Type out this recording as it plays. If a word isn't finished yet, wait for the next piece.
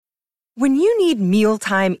When you need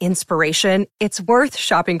mealtime inspiration, it's worth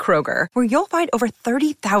shopping Kroger, where you'll find over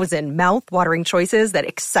 30,000 mouth-watering choices that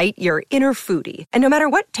excite your inner foodie. And no matter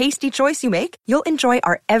what tasty choice you make, you'll enjoy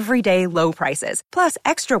our everyday low prices, plus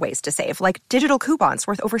extra ways to save, like digital coupons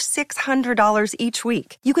worth over $600 each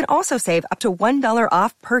week. You can also save up to $1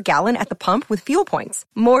 off per gallon at the pump with fuel points.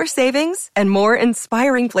 More savings and more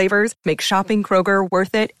inspiring flavors make shopping Kroger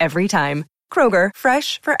worth it every time. Kroger,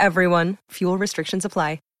 fresh for everyone. Fuel restrictions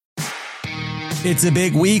apply. It's a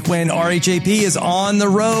big week when RHAP is on the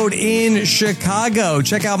road in Chicago.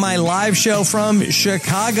 Check out my live show from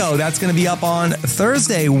Chicago. That's going to be up on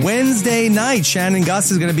Thursday. Wednesday night, Shannon Gus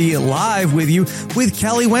is going to be live with you with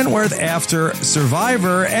Kelly Wentworth after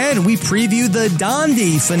Survivor. And we preview the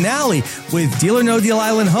Dondi finale with Deal or No Deal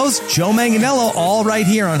Island host Joe Manganiello, all right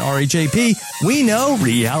here on RHAP. We know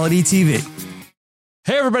reality TV.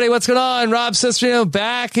 Hey, everybody, what's going on? Rob Cesternino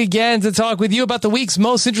back again to talk with you about the week's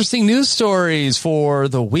most interesting news stories for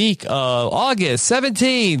the week of August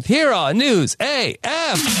 17th here on News AF.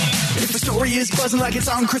 If the story is buzzing like it's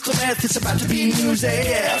on crystal meth, it's about to be News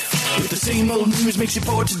AF. If the same old news makes you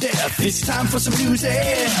bored to death, it's time for some News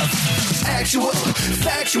AF. Actual,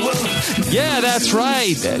 factual. Yeah, that's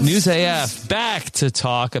right. News AF back to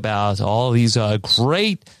talk about all these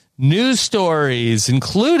great news stories,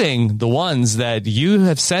 including the ones that you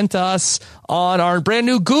have sent us on our brand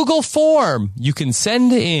new Google form. You can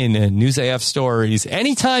send in News AF stories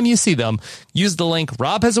anytime you see them. Use the link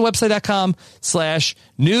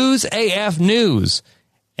robhasawebsite.com/newsafnews.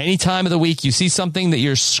 Any time of the week you see something that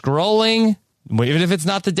you're scrolling, even if it's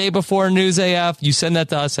not the day before News AF, you send that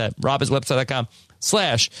to us at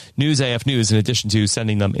robhasawebsite.com/newsafnews, in addition to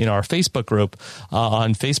sending them in our Facebook group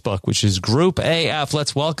on Facebook, which is Group AF.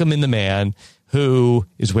 Let's welcome in the man who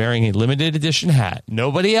is wearing a limited edition hat.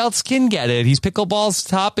 Nobody else can get it. He's Pickleball's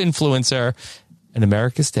top influencer and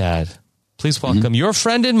America's dad. Please welcome your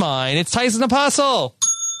friend and mine. It's Tyson Apostle.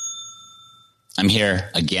 I'm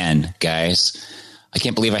here again, guys. I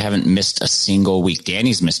can't believe I haven't missed a single week.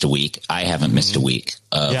 Danny's missed a week. I haven't missed a week.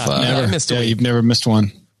 Never missed a week. You've never missed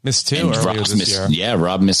one. Missed two earlier this year. Yeah,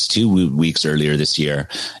 Rob missed 2 weeks earlier this year.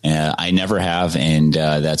 I never have, and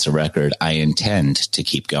that's a record. I intend to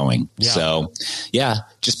keep going. Yeah. So, yeah,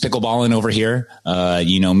 just pickleballing over here.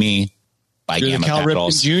 You know me. You're the Cal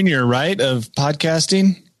Ripken Jr., right, of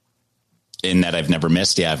podcasting? In that I've never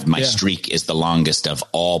missed. Yeah, my streak is the longest of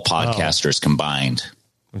all podcasters combined.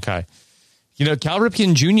 Okay. You know, Cal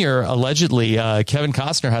Ripken Jr., allegedly, Kevin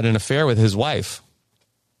Costner had an affair with his wife.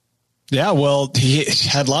 Yeah, well, he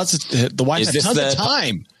had the wife had tons of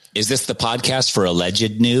time. Is this the podcast for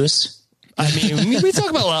alleged news? I mean, we talk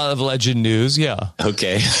about a lot of alleged news, yeah.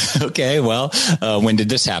 Okay. Okay, well, when did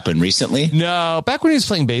this happen? Recently? No, back when he was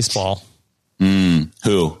playing baseball.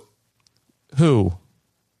 Who? Who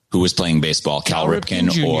was playing baseball? Cal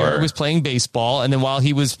Ripken Jr. was playing baseball, and then while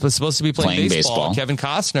he was supposed to be playing baseball, Kevin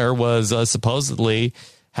Costner was supposedly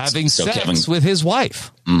having sex with his wife.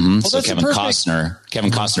 Mm-hmm. Well, so Kevin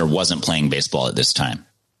Costner wasn't playing baseball at this time.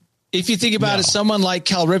 If you think about it, someone like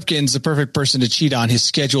Cal Ripken's the perfect person to cheat on. His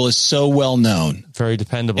schedule is so well known. Very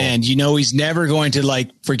dependable. And you know he's never going to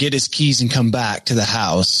forget his keys and come back to the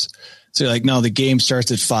house. So you're like, no, the game starts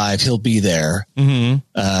at 5. He'll be there. Mm-hmm.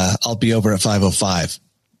 I'll be over at 5:05.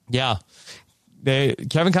 Yeah.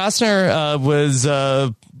 Kevin Costner was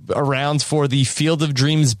around for the Field of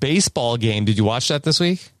Dreams baseball game. Did you watch that this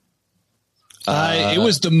week? It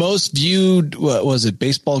was the most viewed,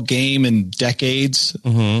 baseball game in decades.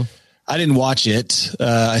 Mm-hmm. I didn't watch it.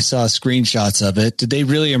 I saw screenshots of it. Did they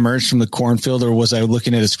really emerge from the cornfield, or was I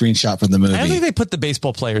looking at a screenshot from the movie? I don't think they put the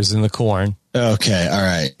baseball players in the corn. Okay. All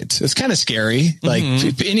right. It's kind of scary. Like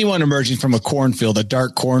if anyone emerging from a cornfield, a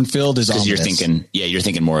dark cornfield is ominous. You're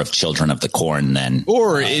thinking more of Children of the Corn then.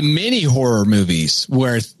 Or in many horror movies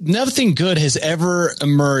where nothing good has ever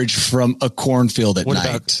emerged from a cornfield at night. What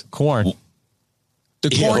about corn? The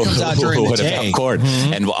corn comes out during the day. What about corn?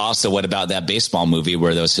 Mm-hmm. And also, what about that baseball movie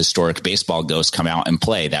where those historic baseball ghosts come out and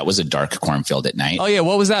play? That was a dark cornfield at night. Oh, yeah.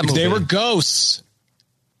 What was that movie? They were ghosts.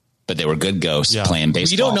 But they were good ghosts playing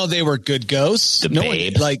baseball. You don't know they were good ghosts.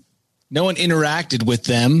 Babe. No one interacted with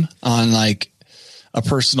them on a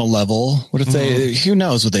personal level. What if who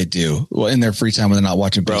knows what they do in their free time when they're not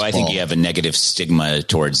watching baseball? Bro, I think you have a negative stigma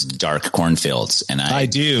towards dark cornfields, and I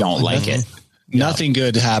don't like it. Nothing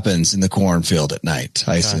good happens in the cornfield at night,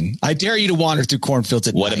 Tyson. I dare you to wander through cornfields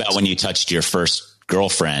at night. What about when you touched your first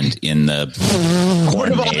girlfriend in the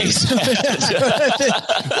corn maze?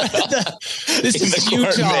 This is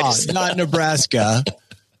Utah, not Nebraska.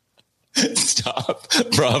 Stop.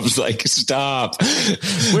 Rob's like, stop.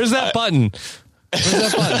 Where's that button?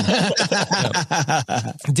 Where's that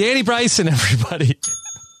button? Danny Bryson, everybody.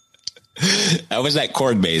 How was that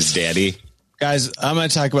chord maze, Danny? Guys, I'm going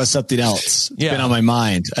to talk about something else. It's Yeah. been on my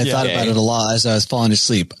mind. I thought about it a lot as I was falling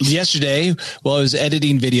asleep. Yesterday, while I was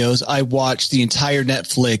editing videos, I watched the entire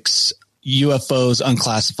Netflix UFOs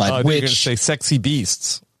Unclassified, Oh, I think you're going to which say Sexy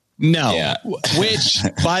Beasts. no, Yeah. which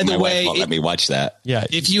by the My way, wife won't let me watch that. Yeah.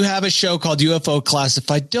 if you have a show called UFO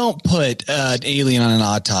Classified, don't put an alien on an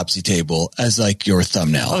autopsy table as like your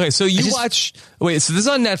thumbnail. Okay, so you watch. Wait, so this is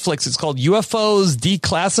on Netflix. It's called UFOs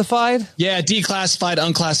Declassified. Yeah, declassified,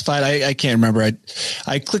 unclassified. I can't remember.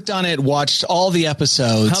 I clicked on it, watched all the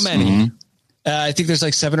episodes. How many? I think there's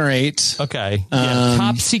like 7 or 8. Okay.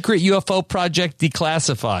 Top Secret UFO Project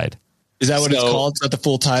Declassified. Is that what it's So- called? Is that the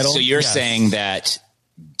full title? So you're Yes. saying that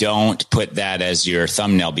don't put that as your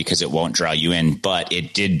thumbnail because it won't draw you in, but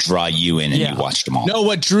it did draw you in and Yeah. you watched them all. No,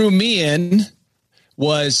 what drew me in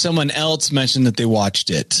was someone else mentioned that they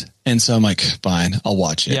watched it. And so I'm like, fine, I'll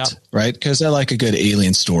watch it. Yeah. Right? Because I like a good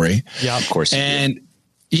alien story. Yeah. Of course you do. And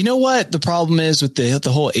you know what the problem is with the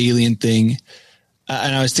whole alien thing?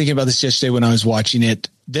 And I was thinking about this yesterday when I was watching it.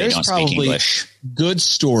 There's don't speak probably English. good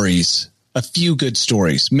stories, a few good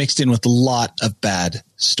stories mixed in with a lot of bad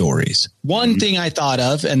stories. One thing I thought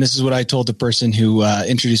of, and this is what I told the person who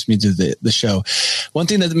introduced me to the show. One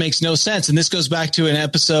thing that makes no sense, and this goes back to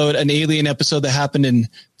an alien episode that happened in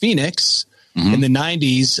Phoenix in the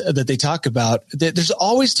 90s that they talk about. There's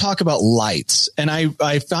always talk about lights. And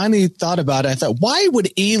I finally thought about it. I thought, why would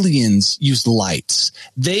aliens use lights?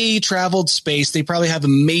 They traveled space. They probably have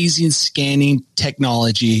amazing scanning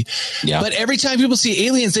technology. Yeah. But every time people see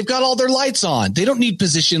aliens, they've got all their lights on. They don't need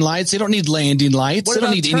position lights. They don't need landing lights. What They don't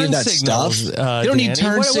about need any of turn that signals, stuff. They don't need Danny?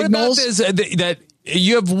 turn What about signals. this, that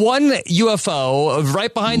you have one UFO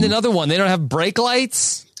right behind another one. They don't have brake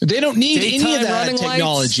lights. They don't need any Daytime of that running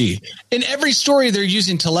technology. In every story, they're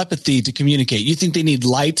using telepathy to communicate. You think they need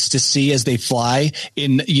lights to see as they fly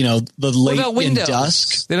in, the What late about in windows?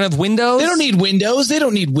 dusk? They don't have windows. They don't need windows. They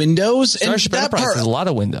don't need windows. Starship and that Enterprise part, has a lot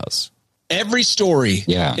of windows. every story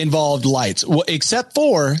Yeah. involved lights, well, except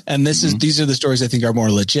for, and these are the stories I think are more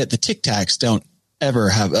legit. The Tic Tacs don't ever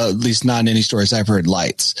have, at least not in any stories I've heard,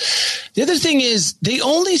 lights. The other thing is they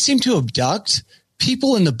only seem to abduct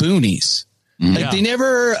people in the boonies. Like they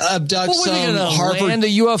never abduct What were they some going to Harvard. land a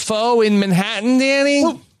UFO in Manhattan, Danny?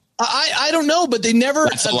 I don't know, but they never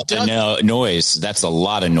That's a lot abduct. of noise. That's a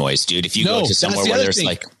lot of noise, dude. If you No, go to that's somewhere the where other there's thing.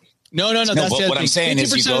 like, No, that's what the other I'm thing. saying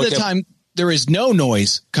is you 50% go of the to- time there is no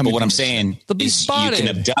noise coming. but what from I'm this. saying They'll be is spotted.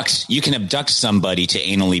 you can abduct somebody to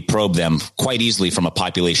anally probe them quite easily from a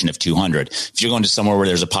population of 200. If you're going to somewhere where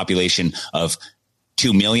there's a population of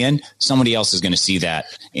 2 million, somebody else is going to see that.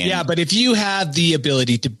 And Yeah, but if you have the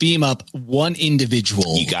ability to beam up one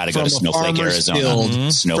individual, You gotta go from to a Snowflake, farmer's Arizona.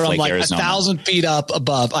 field, Snowflake, from like Arizona. 1,000 feet up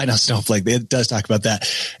above. I know Snowflake. It does talk about that.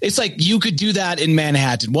 It's like you could do that in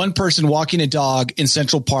Manhattan. One person walking a dog in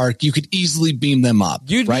Central Park, you could easily beam them up.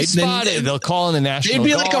 You'd right? be spotted. They'll call in the National They'd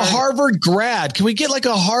be like a Guard. Harvard grad. Can we get like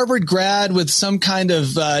a Harvard grad with some kind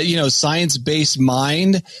of science-based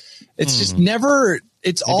mind? It's just never.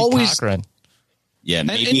 It's Maybe always. Cochrane. yeah,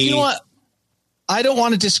 maybe And you know what? I don't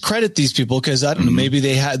want to discredit these people because I don't know. Maybe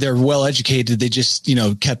they're well educated. They just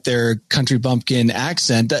kept their country bumpkin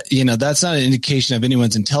accent. That's not an indication of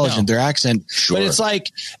anyone's intelligent. No. Their accent, Sure. but it's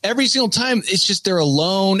like every single time it's just they're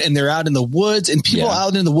alone and they're out in the woods and people Yeah.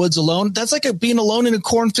 out in the woods alone. That's like being alone in a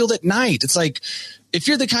cornfield at night. It's like if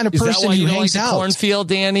you're the kind of Is that person why who you don't like hangs the out. cornfield,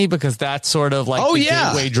 Danny? Because that's sort of like Oh, the yeah.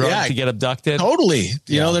 gateway drug Yeah. to get abducted. Totally.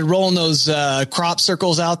 They're rolling those crop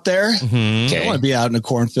circles out there. I don't want to be out in a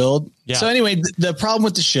cornfield. Yeah. So anyway, the problem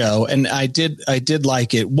with the show, and I did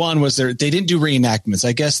like it. One was they didn't do reenactments.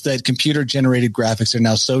 I guess that computer generated graphics are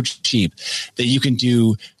now so cheap that you can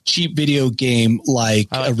do cheap video game like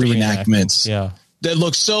I like the reenactments. Yeah. That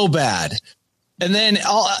look so bad. And then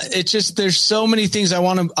it's just there's so many things I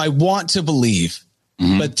want to believe,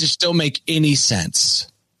 but just don't make any sense.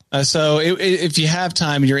 So if you have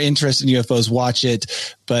time and you're interested in UFOs, watch it.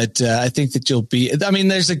 But I think that you'll be. I mean,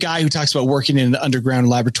 there's a guy who talks about working in an underground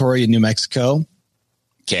laboratory in New Mexico.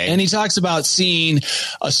 Okay. And he talks about seeing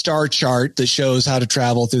a star chart that shows how to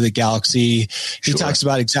travel through the galaxy. He talks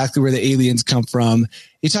about exactly where the aliens come from.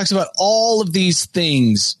 He talks about all of these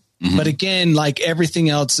things. But again, like everything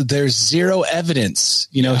else, there's zero evidence.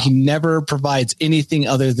 He never provides anything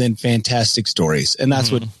other than fantastic stories. And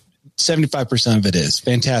that's what 75% of it is,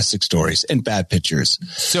 fantastic stories and bad pictures.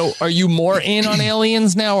 So are you more in on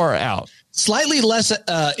aliens now or out? Slightly less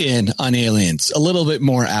in on aliens, a little bit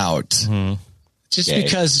more out. Just Okay.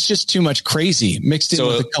 because it's just too much crazy mixed in So-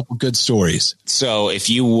 with a couple good stories. So if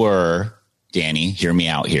you were, Danny, hear me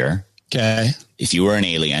out here. Okay. If you were an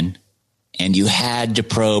alien and you had to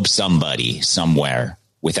probe somebody somewhere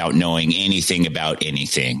without knowing anything about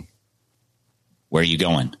anything, where are you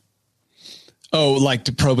going? Oh, like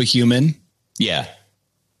to probe a human? Yeah.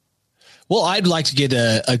 Well, I'd like to get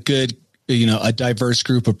a good, a diverse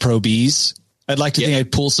group of probees. I'd like to think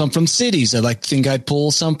I'd pull some from cities. I'd like to think I'd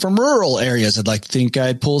pull some from rural areas. I'd like to think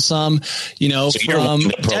I'd pull some, so from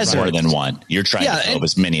desert. More than one. You're trying to probe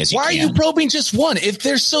as many as you can. Why are you probing just one? If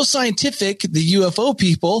they're so scientific, the UFO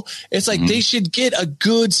people, it's like they should get a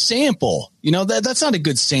good sample. That's not a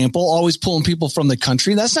good sample. Always pulling people from the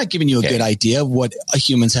country. That's not giving you a good idea of what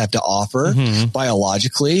humans have to offer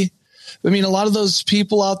biologically. I mean, a lot of those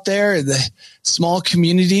people out there, the small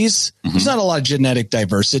communities, there's not a lot of genetic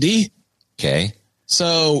diversity. Okay.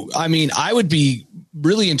 So, I mean, I would be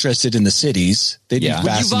really interested in the cities. They'd be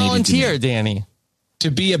fascinating. Would you volunteer, Danny? To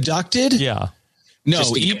be abducted? Yeah. No.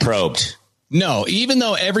 Just to get probed. No, even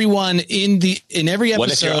though everyone in every episode.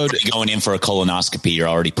 What if you're already going in for a colonoscopy, you're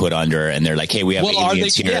already put under, and they're like, hey, we have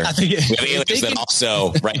aliens here. Yeah, we have aliens that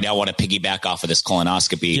also right now want to piggyback off of this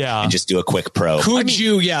colonoscopy and just do a quick probe. Could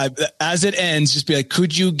you, as it ends, just be like,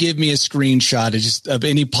 could you give me a screenshot of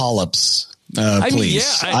any polyps?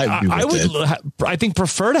 Please. I would, I think,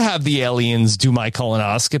 prefer to have the aliens do my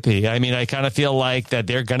colonoscopy. I mean, I kind of feel like that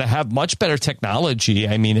they're going to have much better technology.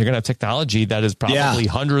 I mean, they're going to have technology that is probably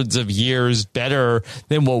hundreds of years better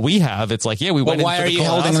than what we have. It's like, why are you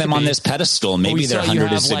holding them on this pedestal? Maybe they're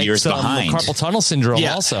hundreds of years behind. Carpal tunnel syndrome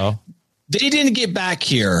also. They didn't get back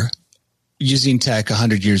here using tech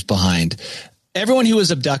 100 years behind. Everyone who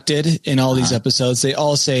was abducted in all these episodes, they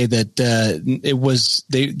all say that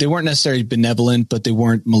they weren't necessarily benevolent, but they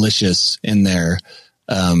weren't malicious in their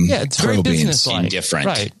it's very business-like. Different,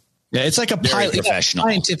 right? Yeah, it's like a pilot, professional,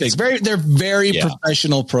 scientific. They're very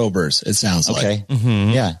professional probers. It sounds like. Okay,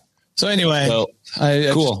 yeah. So anyway, I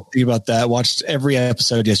cool. Think about that. Watched every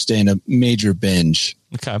episode yesterday in a major binge.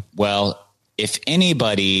 Okay. Well, if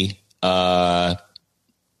anybody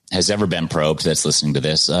has ever been probed that's listening to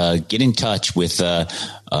this, get in touch with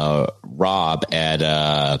Rob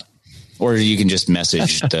at or you can just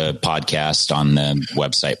message the podcast on the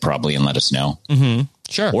website probably and let us know.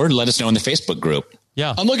 Sure. Or let us know in the Facebook group.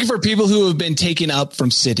 Yeah. I'm looking for people who have been taken up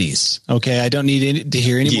from cities. Okay. I don't need to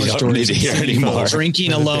hear any more stories. Need to hear anymore.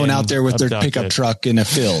 Drinking alone out there with their pickup truck in a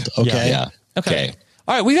field. Okay. Yeah. Okay.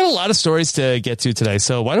 All right, we got a lot of stories to get to today,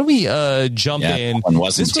 so why don't we jump in? One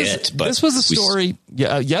wasn't this was a story.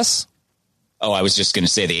 Yes. Oh, I was just going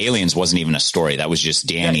to say the aliens wasn't even a story. That was just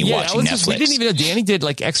Danny watching Netflix. We didn't even know Danny did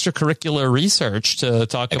like extracurricular research to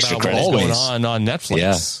talk about what's going on Netflix.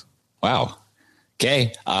 Yeah. Wow.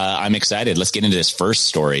 Okay, I'm excited. Let's get into this first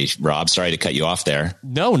story, Rob. Sorry to cut you off there.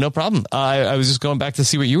 No problem. I was just going back to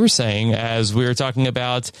see what you were saying as we were talking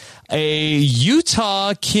about a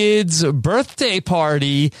Utah kid's birthday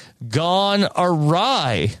party gone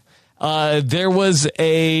awry. There was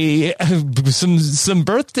some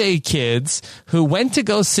birthday kids who went to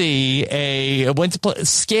go see went to play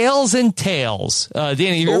Scales and Tails.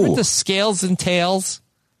 Danny, you remember the Scales and Tails?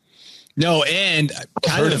 No, and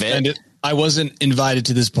kind heard of it. I wasn't invited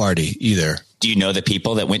to this party either. Do you know the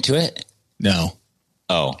people that went to it? No.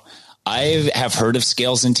 Oh, I have heard of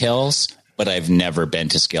Scales and Tails, but I've never been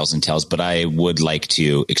to Scales and Tails, but I would like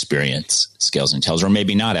to experience Scales and Tails, or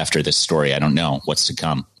maybe not after this story. I don't know what's to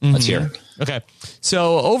come. Let's hear. Okay.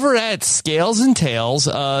 So over at Scales and Tails,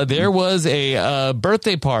 there was a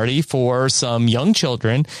birthday party for some young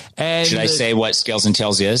children. And should I say what Scales and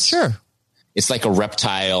Tails is? Sure. It's like a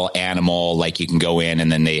reptile animal. Like you can go in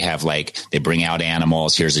and then they have they bring out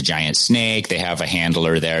animals. Here's a giant snake. They have a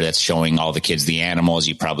handler there that's showing all the kids the animals.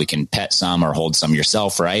 You probably can pet some or hold some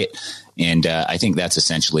yourself. Right. And I think that's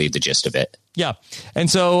essentially the gist of it. Yeah. And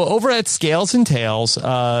so over at Scales and Tails,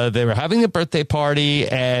 they were having a birthday party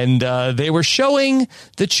and they were showing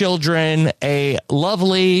the children a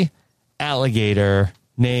lovely alligator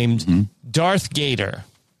named Darth Gator.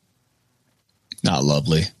 Not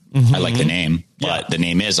lovely. I like the name, but the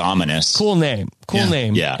name is ominous. Cool name.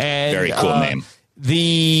 Yeah, and, very cool name.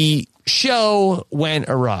 The show went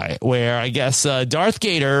awry where I guess Darth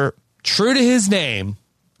Gator, true to his name,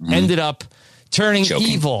 ended up turning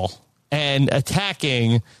evil and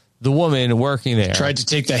attacking the woman working there. Tried to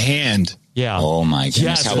take the hand. Yeah. Oh my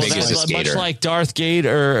goodness. How big is this gator? Much like Darth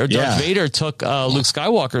Vader took Luke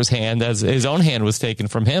Skywalker's hand as his own hand was taken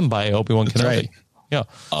from him by Obi-Wan Kenobi. Right. Yeah.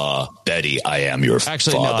 Betty, I am your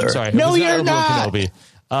father. No, I'm sorry. No, you're not.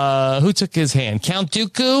 Kenobi. Who took his hand? Count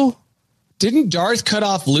Dooku? Didn't Darth cut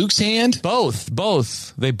off Luke's hand?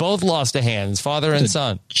 Both. They both lost a hand, father and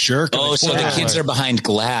son. Jerk. Oh, so the kids are behind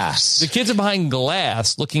glass. The kids are behind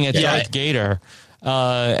glass looking at Darth Gator.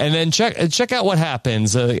 And then check out what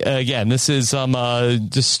happens. Again, this is some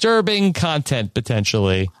disturbing content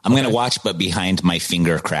potentially. I'm going to watch, but behind my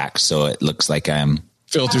finger cracks, so it looks like I'm...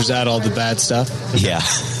 Filters out all the bad stuff. Yeah.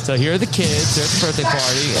 So here are the kids. They're at the birthday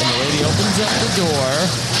party, and the lady opens up the door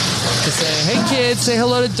to say, "Hey, kids, say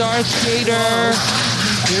hello to Darth Vader."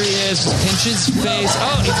 Here he is. Pinch his face.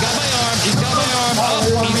 Oh, he's got my arm. He's got my arm. Oh,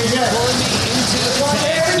 he's pulling me into the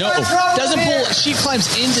tank. No, doesn't pull. She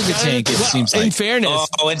climbs into the tank, it seems like. In fairness.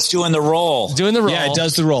 Oh, it's doing the roll. Doing the roll. Yeah, it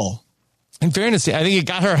does the roll. In fairness, I think it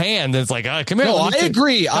got her hand. It's like, come here. No, I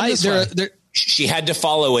agree. She had to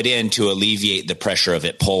follow it in to alleviate the pressure of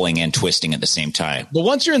it pulling and twisting at the same time. But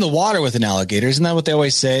once you're in the water with an alligator, isn't that what they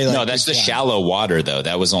always say? Like, no, that's the shallow water, though.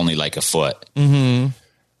 That was only like a foot. Mm-hmm.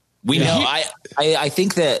 We know. I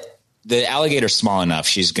think that the alligator's small enough.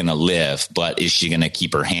 She's going to live, but is she going to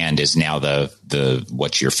keep her hand? Is now the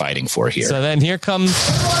what you're fighting for here. So then here comes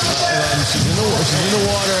she's in the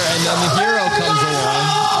water, and then the hero comes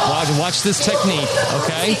along. Watch this technique,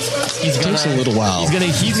 okay? It takes a little while. He's gonna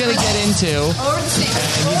get into, and he's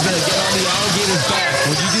gonna get on the alligator's back.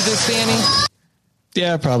 Would you do this, Danny?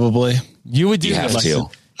 Yeah, probably. You would do you have this. to.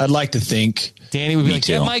 I'd like to think. Danny would be Me like,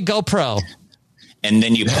 too. "Get my GoPro." And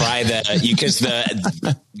then you pry because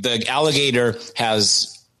the alligator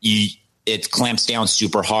it clamps down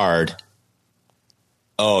super hard.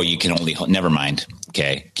 Oh, you can only never mind.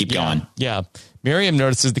 Okay, keep going. Yeah. Miriam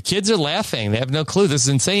notices the kids are laughing. They have no clue. This is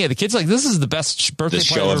insane. Yeah, the kids are like, this is the best birthday The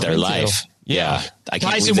party show I've of ever their been to. life. Yeah. I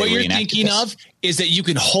can't Tyson, believe what they you're reenacted thinking this. of is that you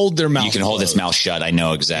can hold their mouth. You can hold closed. its mouth shut. I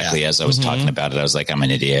know exactly. As I was talking about it, I was like, I'm an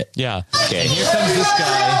idiot. Yeah. Okay. And here comes this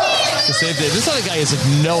guy to save the. This other guy is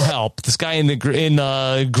of no help. This guy in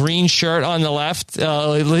the green shirt on the left,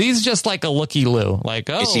 he's just like a looky-loo. Like,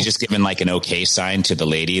 oh. Is he just giving like an okay sign to the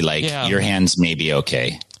lady? Like, your hands may be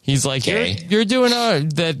okay. He's like, Okay. you're doing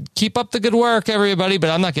that. Keep up the good work, everybody, but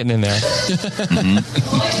I'm not getting in there. A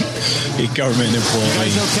government employee. You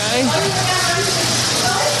guys okay?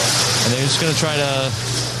 And they're just gonna try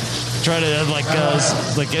to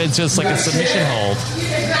get into just like a submission hold.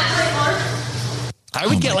 I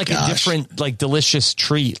would get like a different, like delicious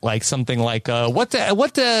treat, like something like what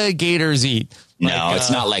the gators eat. No, it's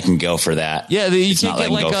not let and go for that. Yeah, you it's can't not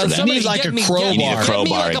get let and like go for that. You need like a crowbar. You need a crowbar, Get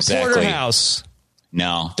me like exactly. a porterhouse.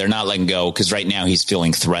 No, they're not letting go because right now he's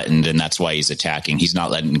feeling threatened, and that's why he's attacking. He's not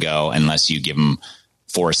letting go unless you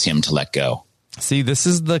force him to let go. See, this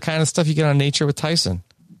is the kind of stuff you get on Nature with Tyson.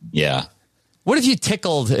 Yeah. What if you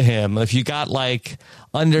tickled him? If you got like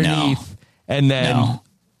underneath and then... No.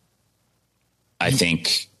 I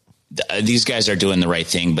think these guys are doing the right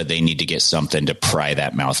thing, but they need to get something to pry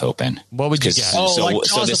that mouth open. What would you get? Like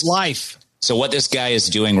Jaws of Life. So what this guy is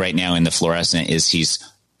doing right now in the fluorescent is he's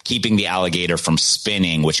keeping the alligator from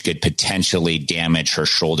spinning, which could potentially damage her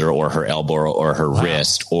shoulder or her elbow or her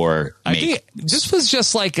wrist or I think this was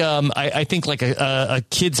just like I think like a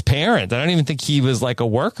kid's parent. I don't even think he was like a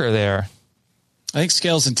worker there. I think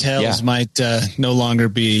Scales and Tails might no longer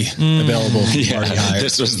be available.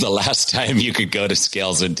 This was the last time you could go to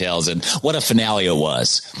Scales and Tails, and what a finale it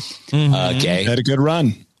was. Okay. Had a good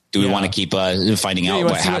run. Do we want to keep finding out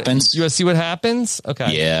what happens? You want to see what happens?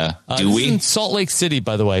 Okay. Yeah. Do this we? is in Salt Lake City,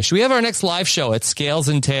 by the way. Should we have our next live show at Scales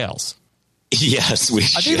and Tails? Yes, we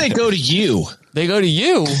should. I think they go to you. They go to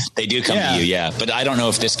you? They do come to you, yeah. But I don't know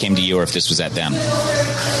if this came to you or if this was at them. Okay.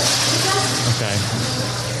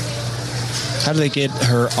 How do they get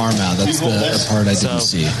her arm out? That's the part I didn't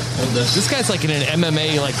see. This guy's like in an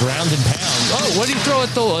MMA, like ground and pound. Oh, what did he throw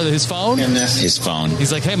at his phone? His phone.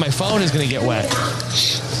 He's like, hey, my phone is going to get wet.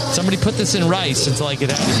 Somebody put this in rice until I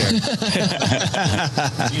get out of here.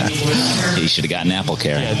 He should have gotten apple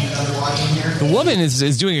care. Yeah. The woman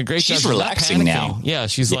is doing a great job. She's relaxing now. Yeah,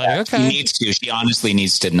 she's like, okay. She needs to. She honestly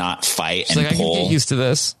needs to not fight She's and like, pull. I can get used to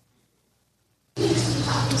this.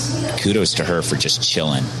 Kudos to her for just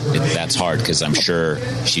chilling. That's hard because I'm sure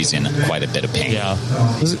she's in quite a bit of pain. Yeah.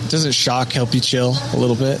 Does it shock help you chill a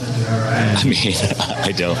little bit? I mean,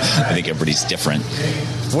 I don't. I think everybody's different.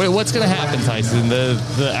 What's going to happen, Tyson?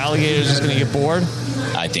 The alligator's just going to get bored?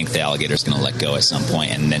 I think the alligator's going to let go at some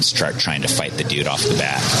point and then start trying to fight the dude off the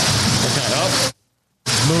bat. Okay. Oh,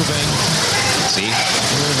 it's moving. See?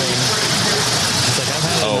 Moving. It's like, I've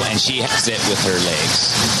had and she has it with her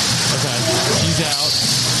legs. Okay. She's out.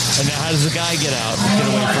 And now how does the guy get out? Get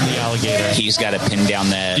away from the alligator? He's got to pin down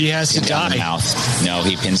the. He has to die. The mouth. No,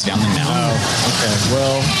 he pins down the mouth. Oh, okay.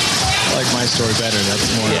 Well, I like my story better. That's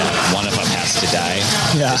more. Yeah, one of them has to die.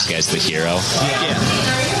 Yeah. This guy's the hero. Yeah.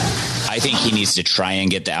 I think he needs to try and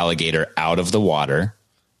get the alligator out of the water.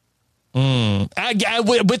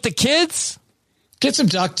 With the kids? Get some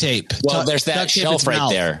duct tape. Well, there's that Duct tape shelf its right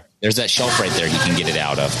mouth. there. There's that shelf right there. He can get it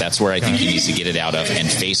out of. That's where I think he needs to get it out of and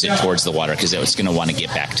face it towards the water because it's going to want to get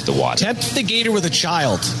back to the water. Tempt the gator with a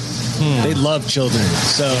child. They love children.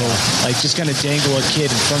 So, like, just kind of dangle a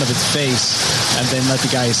kid in front of its face and then let the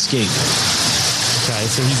guy escape. Okay,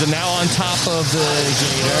 so he's now on top of the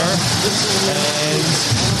gator. And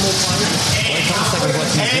wait a second,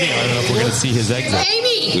 watch this video. I don't know if we're going to see his exit.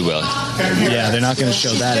 We will. Yeah, they're not going to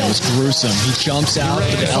show that. It was gruesome. He jumps out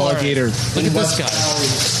with the alligator. Look at this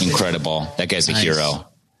guy. Incredible. That guy's a hero.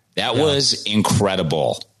 That was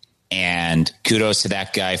incredible. And kudos to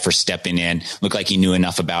that guy for stepping in. Looked like he knew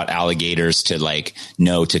enough about alligators to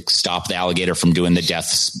know to stop the alligator from doing the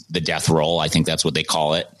death roll. I think that's what they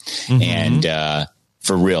call it. And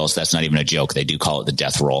for reals, that's not even a joke. They do call it the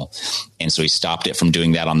death roll. And so he stopped it from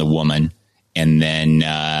doing that on the woman. And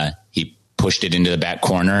then he pushed it into the back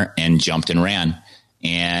corner and jumped and ran.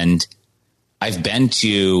 And I've been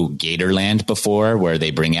to Gatorland before where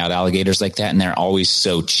they bring out alligators like that. And they're always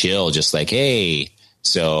so chill, just like, hey.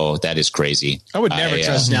 So that is crazy. I would never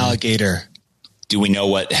trust an alligator. Do we know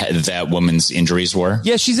what that woman's injuries were?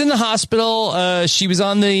 Yeah, she's in the hospital. She was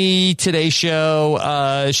on the Today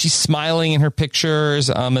Show. She's smiling in her pictures.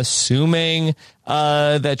 I'm assuming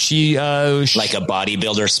that she like a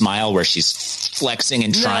bodybuilder smile where she's flexing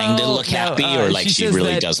and trying to look happy, or like she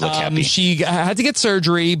really does look happy. She had to get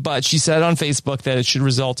surgery, but she said on Facebook that it should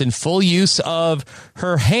result in full use of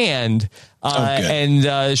her hand.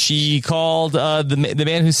 And she called the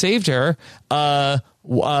man who saved her.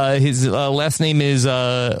 His last name is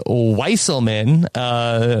Weisselman.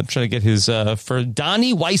 I'm trying to get his for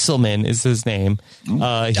Donnie Weisselman is his name. He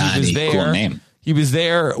was there. Cool name. He was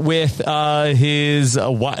there with his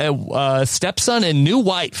stepson and new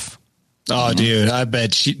wife. Oh, dude, I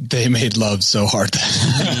bet they made love so hard.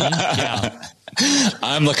 Yeah,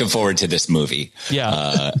 I'm looking forward to this movie.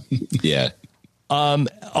 Yeah, yeah.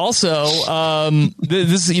 Also,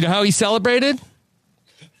 this you know how he celebrated?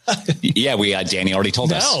 Yeah, Danny already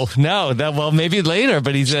told us. No, well, maybe later,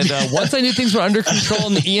 but he said, once I knew things were under control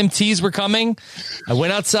and the EMTs were coming, I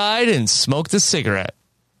went outside and smoked a cigarette.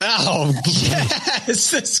 Oh, yes,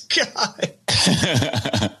 this guy.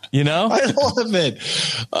 You know? I love it.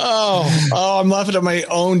 Oh, I'm laughing at my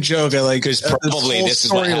own joke. I like because probably this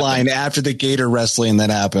is storyline after the gator wrestling that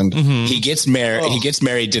happened. Mm-hmm. He gets married. He gets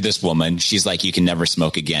married to this woman. She's like, "You can never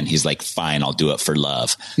smoke again." He's like, "Fine, I'll do it for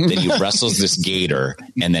love." Then he wrestles this gator,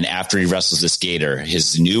 and then after he wrestles this gator,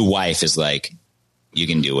 his new wife is like, "You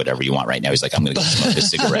can do whatever you want right now." He's like, "I'm going to smoke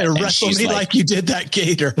this cigarette." And wrestle me like you did that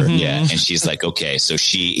gator. Yeah, and she's like, "Okay." So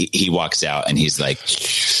he walks out, and he's like.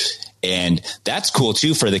 And that's cool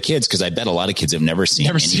too for the kids because I bet a lot of kids have never seen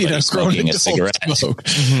anybody smoking a cigarette.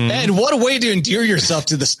 Mm-hmm. And what a way to endear yourself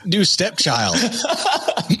to the new stepchild.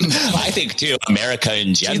 I think too, America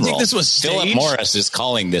in general. Do you think this was staged? Philip Morris is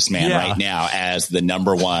calling this man right now as the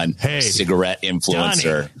number one cigarette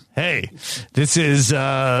influencer. Johnny. Hey, this is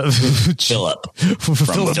Philip from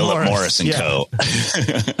Philip Morris and Co.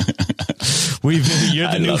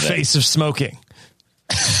 You're the new face of smoking.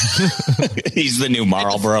 He's the new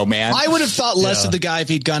Marlboro man. I would have thought less of the guy if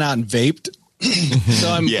he'd gone out and vaped.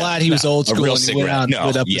 So I'm glad he was old school. A real cigarette.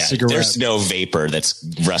 A cigarette. There's no vapor that's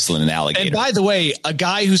wrestling an alligator. And by the way, a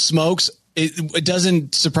guy who smokes, it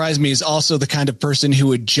doesn't surprise me, is also the kind of person who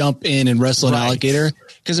would jump in and wrestle an alligator.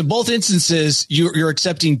 Because in both instances, you're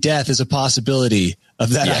accepting death as a possibility of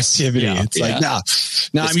that activity. Yeah. It's like, now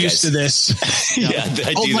I'm used to this.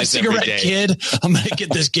 I hold do my this cigarette, kid. I'm going to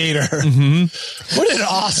get this gator. What an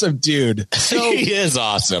awesome dude. So he is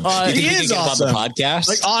awesome. He is awesome. About the podcast?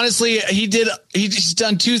 Like, honestly, he's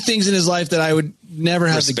done two things in his life that I would never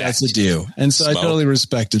have the guts to do. And so I totally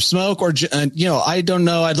respect him. Smoke or, I don't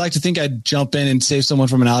know. I'd like to think I'd jump in and save someone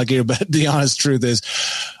from an alligator. But the honest truth is,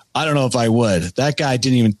 I don't know if I would. That guy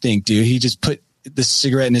didn't even think, dude. He just put the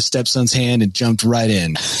cigarette in his stepson's hand and jumped right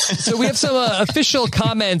in. So we have some official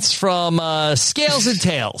comments from Scales and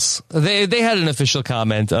Tails. They had an official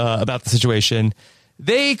comment about the situation.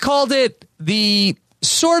 They called it the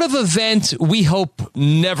sort of event we hope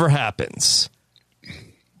never happens.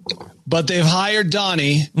 But they've hired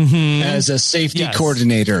Donnie as a safety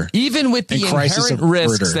coordinator. Even with the inherent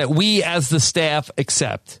risks that we as the staff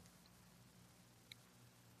accept.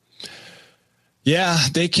 Yeah,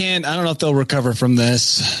 they can't. I don't know if they'll recover from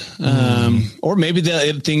this. Or maybe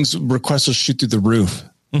requests will shoot through the roof.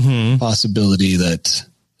 Possibility that.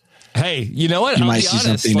 Hey, you know what? You might see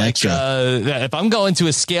something extra. If I'm going to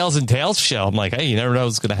a Scales and Tails show, I'm like, hey, you never know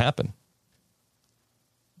what's going to happen.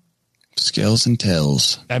 Scales and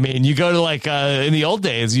Tails. I mean, you go to in the old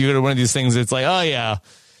days, you go to one of these things. It's like, oh yeah,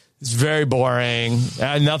 it's very boring.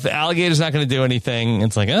 Alligator's not going to do anything.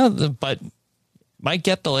 It's like, but might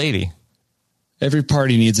get the lady. Every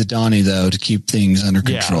party needs a Donnie, though, to keep things under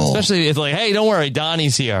control. Especially if like, hey, don't worry,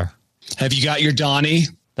 Donnie's here. Have you got your Donnie?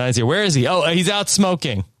 Donnie's here. Where is he? Oh, he's out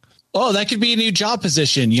smoking. Oh, that could be a new job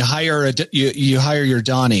position. You hire you hire your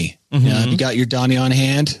Donnie. Mm-hmm. Yeah, you got your Donnie on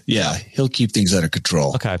hand. Yeah, he'll keep things under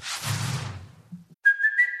control. Okay.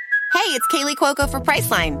 Hey, it's Kaylee Cuoco for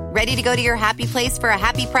Priceline. Ready to go to your happy place for a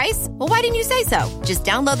happy price? Well, why didn't you say so? Just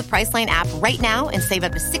download the Priceline app right now and save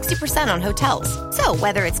up to 60% on hotels. So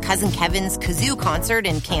whether it's Cousin Kevin's Kazoo Concert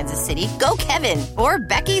in Kansas City, go Kevin, or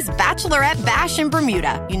Becky's Bachelorette Bash in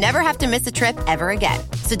Bermuda, you never have to miss a trip ever again.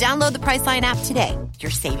 So download the Priceline app today.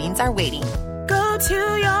 Your savings are waiting. Go to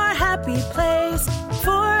your happy place for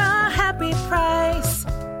a happy price.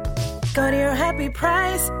 Go to your happy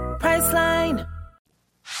price, Priceline.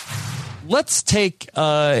 Let's take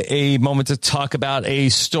a moment to talk about a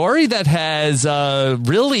story that has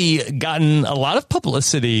really gotten a lot of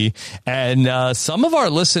publicity. And some of our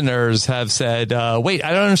listeners have said, wait,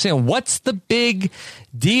 I don't understand. What's the big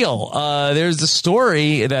deal? There's a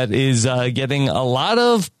story that is getting a lot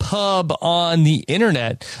of pub on the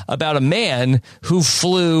internet about a man who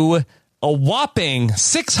flew a whopping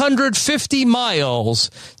 650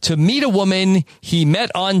 miles to meet a woman he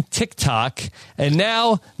met on TikTok, and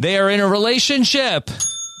now they are in a relationship.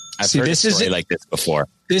 I've heard a story like this before.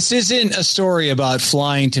 This isn't a story about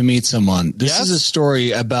flying to meet someone. This is a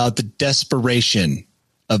story about the desperation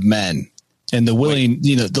of men and the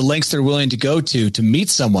the lengths they're willing to go to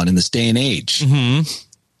meet someone in this day and age. Mm-hmm.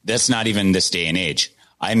 That's not even this day and age.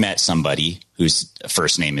 I met somebody whose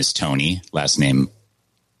first name is Tony, last name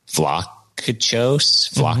Flakos,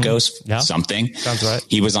 something. Sounds right.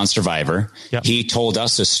 He was on Survivor. Yep. He told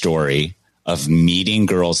us a story of meeting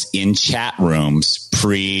girls in chat rooms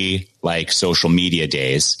social media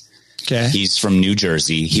days. Okay. He's from New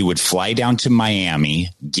Jersey. He would fly down to Miami,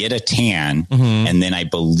 get a tan, and then I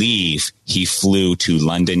believe he flew to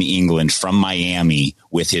London, England from Miami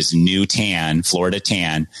with his new tan, Florida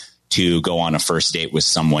tan, to go on a first date with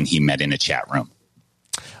someone he met in a chat room.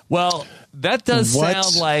 Well, that does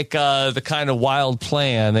sound like the kind of wild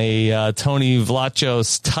plan a Tony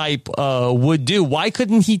Vlachos type would do. Why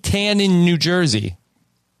couldn't he tan in New Jersey?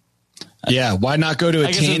 Yeah, why not go to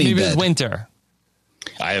a tanning bed? It's winter.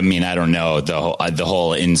 I mean, I don't know the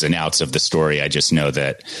whole ins and outs of the story. I just know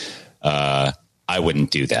that I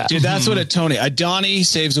wouldn't do that. Dude, that's what a Donnie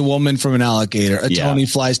saves a woman from an alligator. Tony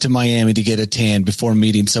flies to Miami to get a tan before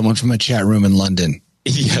meeting someone from a chat room in London.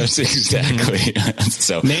 Yes, exactly.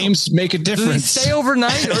 So names make a difference. Does he stay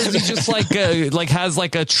overnight, or is he just has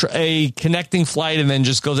a connecting flight and then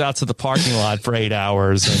just goes out to the parking lot for 8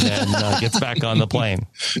 hours and then gets back on the plane?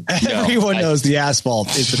 Everyone knows the asphalt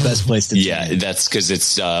is the best place to. Yeah, that's because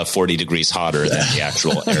it's 40 degrees hotter than the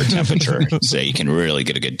actual air temperature, so you can really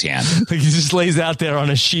get a good tan. He just lays out there on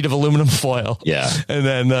a sheet of aluminum foil. Yeah, and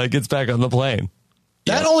then gets back on the plane.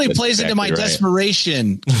 That only plays into my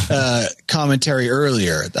desperation commentary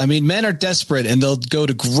earlier. I mean, men are desperate and they'll go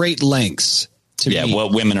to great lengths to meet.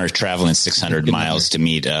 Well, women are traveling 600 miles to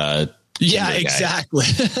meet exactly.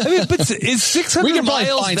 I mean, but is 600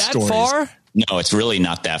 miles that stories. Far? No, it's really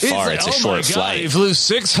not that far. It's a short flight. He flew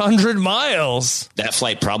 600 miles. That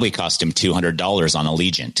flight probably cost him $200 on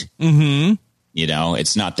Allegiant. Mm-hmm. You know,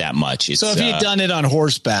 it's not that much. So if he'd done it on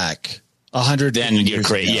horseback, 100, then you're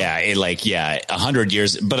crazy. Yeah, 100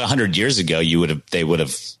 years. But 100 years ago, they would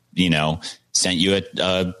have, sent you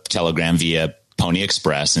a telegram via Pony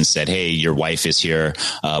Express and said, "Hey, your wife is here.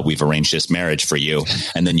 We've arranged this marriage for you."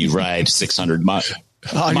 And then you ride 600 miles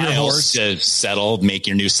to settle, make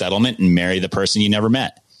your new settlement, and marry the person you never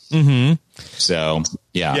met. Mm-hmm. So,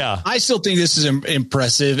 yeah. I still think this is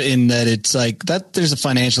impressive in that it's like that. There's a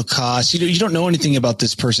financial cost. You don't know anything about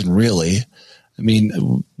this person really. I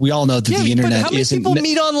mean, we all know that the internet isn't. How many people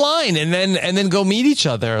meet online and then go meet each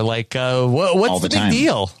other? Like, what's the big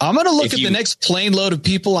deal? I'm going to look at the next plane load of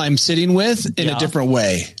people I'm sitting with in a different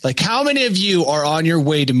way. Like, how many of you are on your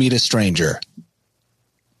way to meet a stranger?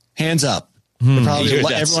 Hands up. Probably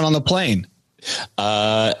everyone on the plane.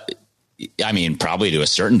 I mean, probably to a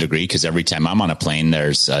certain degree, because every time I'm on a plane,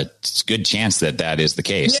 there's a good chance that is the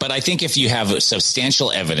case. Yeah. But I think if you have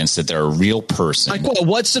substantial evidence that they're a real person. Like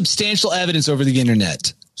what's substantial evidence over the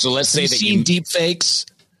internet? So let's say that you've seen deep fakes.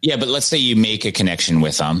 Yeah, but let's say you make a connection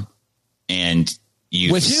with them and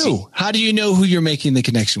you. With who? How do you know who you're making the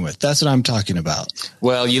connection with? That's what I'm talking about.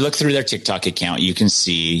 Well, you look through their TikTok account, you can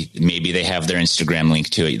see maybe they have their Instagram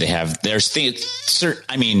link to it. They have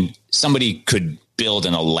somebody could build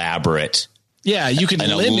an elaborate. Yeah, you can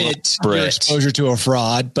limit your exposure to a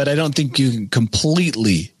fraud, but I don't think you can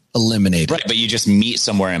completely eliminated. Right, but you just meet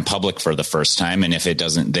somewhere in public for the first time, and if it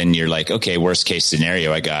doesn't, then you're like, okay, worst case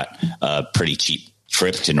scenario, I got a pretty cheap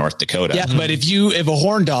trip to North Dakota. Yeah, but if a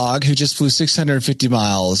horn dog who just flew 650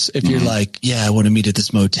 miles, if you're like, yeah, I want to meet at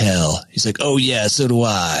this motel, he's like, oh yeah, so do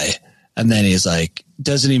I. And then he's like,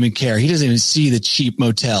 doesn't even care. He doesn't even see the cheap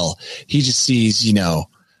motel. He just sees,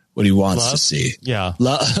 what he wants to see. Yeah.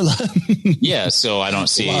 Yeah. So I don't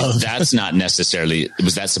see that's not necessarily,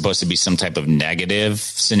 was that supposed to be some type of negative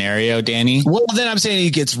scenario, Danny? Well, then I'm saying he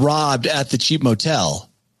gets robbed at the cheap motel.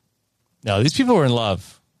 No, these people were in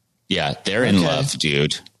love. Yeah. They're in love,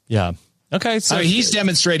 dude. Yeah. Okay. So he's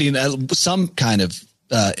demonstrating some kind of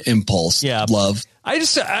impulse, love. I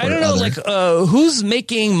don't know, like, who's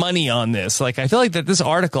making money on this? Like, I feel like that this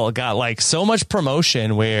article got like so much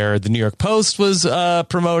promotion where the New York Post was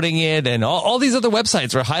promoting it, and all these other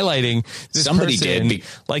websites were highlighting this. Somebody person. Did.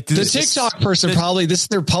 Like the TikTok person probably,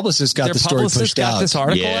 their publicist got the story pushed out. This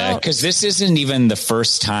article yeah, because this isn't even the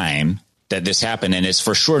first time that this happened, and it's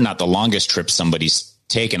for sure not the longest trip somebody's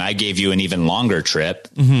taken. I gave you an even longer trip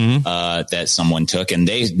that someone took, and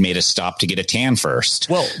they made a stop to get a tan first.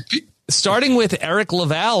 Well, starting with Eric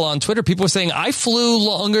Laval on Twitter, people were saying, I flew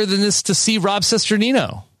longer than this to see Rob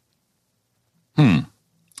Cesternino.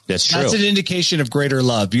 That's true. That's an indication of greater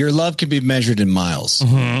love. Your love can be measured in miles.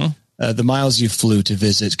 The miles you flew to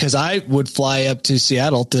visit. Because I would fly up to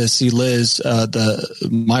Seattle to see Liz,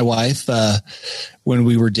 my wife, when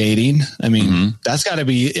we were dating. I mean, that's got to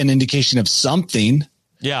be an indication of something.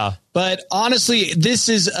 Yeah. But honestly, this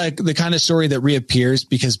is the kind of story that reappears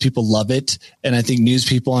because people love it. And I think news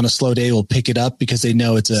people on a slow day will pick it up because they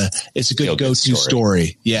know it's a good go-to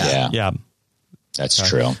story. Yeah. That's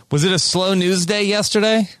true. Was it a slow news day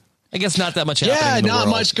yesterday? I guess not that much happening. Yeah, not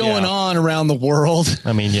much going on around the world.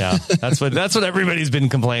 I mean, that's what everybody's been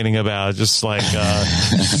complaining about. Just like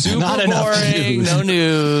super not boring, no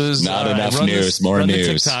news, not enough news, more news.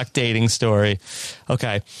 The TikTok dating story.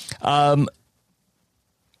 Okay.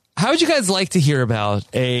 How would you guys like to hear about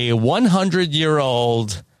a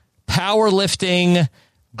 100-year-old powerlifting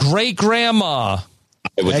great grandma?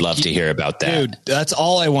 I would love to hear about that. Dude, that's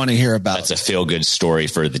all I want to hear about. That's a feel-good story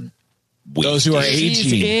for the week. Those who are aging.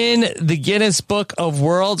 She's in the Guinness Book of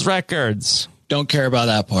World Records. Don't care about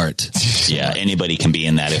that part. Yeah, anybody can be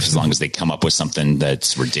in that as long as they come up with something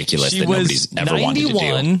that's riduous that nobody's ever wanted to do. She was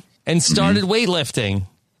 91 and started weightlifting.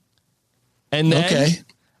 And then,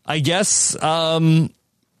 I guess...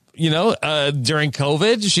 during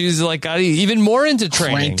COVID, she's like got even more into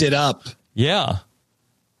training. Cranked it up. Yeah.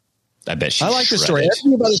 I bet she's I like the story.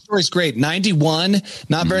 Everything about the story is great. 91.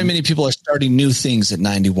 Not very many people are starting new things at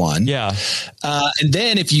 91. Yeah. And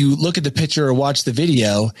then if you look at the picture or watch the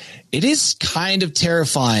video, it is kind of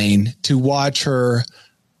terrifying to watch her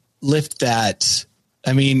lift that.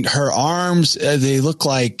 I mean, her arms, they look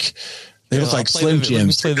like Slim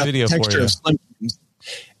Jims. Let me play the video for you. Slim Jims.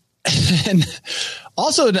 And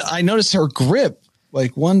also, I noticed her grip,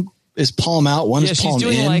 like one is palm out, one is palm in.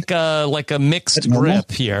 She's doing like a mixed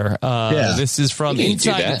grip here. This is from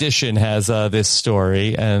Inside Edition has this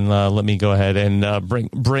story, and let me go ahead and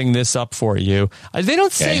bring this up for you. They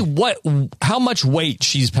don't say how much weight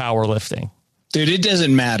she's powerlifting. Dude, it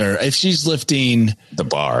doesn't matter if she's lifting the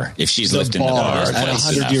bar. If she's lifting the bar at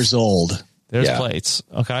 100 years old, there's plates.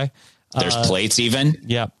 Okay, there's plates even.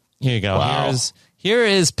 Yep. Here you go. Wow. Here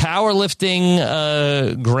is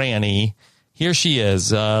powerlifting Granny. Here she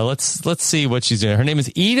is. Let's see what she's doing. Her name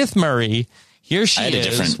is Edith Murray. Here she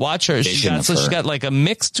is. Watch her. She's got like a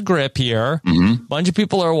mixed grip here. Bunch of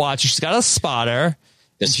people are watching. She's got a spotter.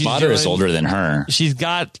 The spotter is older than her. She's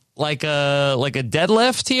got like a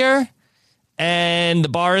deadlift here, and the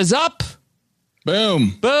bar is up.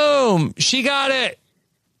 Boom. She got it.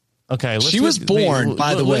 Okay. She was born,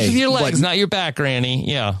 by the way. Lift with your legs, not your back, Granny.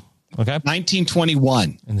 Yeah. Okay.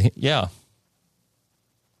 1921. Yeah.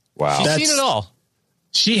 Wow. She's seen it all.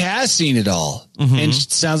 She has seen it all. And it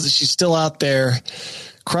sounds like she's still out there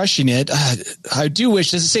crushing it. I do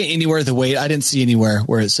wish, does it say anywhere the weight? I didn't see anywhere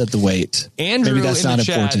where it said the weight. Andrew in the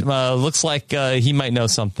chat looks like he might know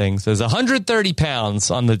something. Says 130 pounds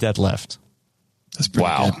on the deadlift. That's pretty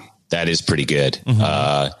good. That is pretty good.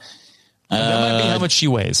 That might be how much she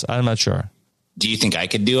weighs. I'm not sure. Do you think I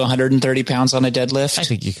could do 130 pounds on a deadlift? I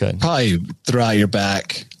think you could. Probably throw out your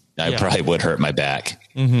back. I probably would hurt my back.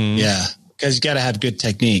 Yeah, because you got to have good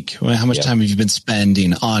technique. How much time have you been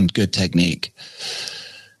spending on good technique?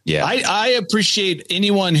 Yeah, I appreciate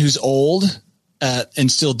anyone who's old and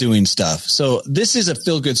still doing stuff. So this is a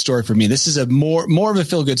feel-good story for me. This is a more of a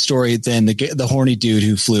feel-good story than the horny dude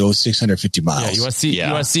who flew 650 miles. Yeah,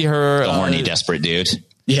 you want to see her the horny desperate dude.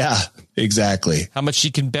 Yeah, exactly. How much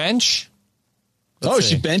she can bench?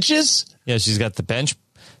 She benches? Yeah, she's got the bench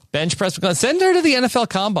press. Send her to the NFL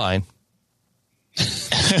Combine.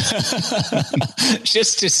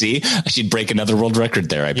 Just to see. She'd break another world record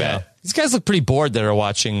there, I bet. These guys look pretty bored that are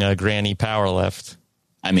watching Granny powerlift.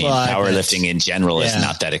 I mean, powerlifting in general is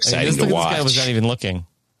not that exciting to watch. This guy was not even looking.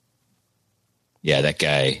 Yeah, that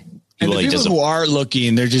guy. And the people who are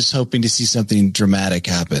looking, they're just hoping to see something dramatic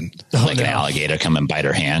happen. Like an alligator come and bite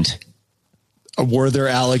her hand. Were there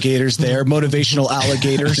alligators there? Motivational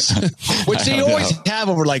alligators, which they always have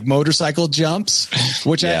over like motorcycle jumps,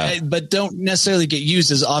 which but don't necessarily get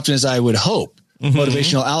used as often as I would hope.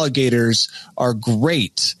 Motivational alligators are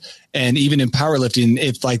great. And even in powerlifting,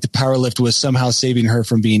 if like the powerlift was somehow saving her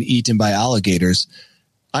from being eaten by alligators,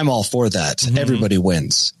 I'm all for that. Everybody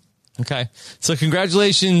wins. Okay. So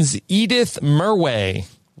congratulations, Edith Murway,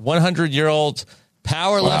 100-year-old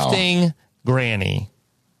powerlifting granny.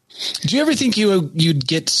 Do you ever think you'd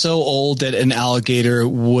get so old that an alligator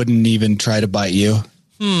wouldn't even try to bite you?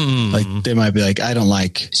 Like they might be like, I don't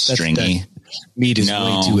like stringy. That meat is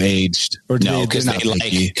way too aged. Or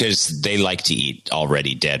because they like to eat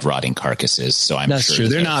already dead, rotting carcasses. So I'm that's sure true.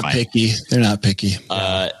 They're not picky. They're not picky.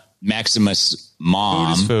 Maximus'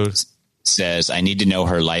 mom says, I need to know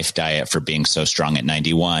her life diet for being so strong at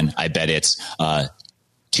 91. I bet it's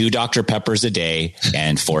 2 Dr. Peppers a day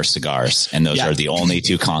and 4 cigars. And those are the only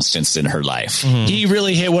 2 constants in her life. He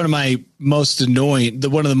really hit one of my most annoying,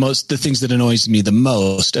 the things that annoys me the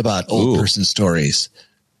most about old person stories.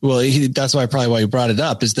 Well, that's why you brought it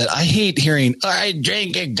up, is that I hate hearing, I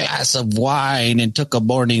drank a glass of wine and took a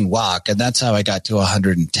morning walk, and that's how I got to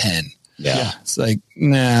 110. Yeah. It's like,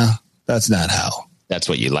 nah, that's not how. That's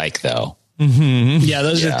what you like, though. Yeah,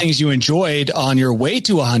 those are things you enjoyed on your way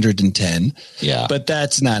to 110. Yeah. But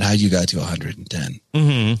that's not how you got to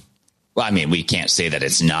 110. Well, I mean, we can't say that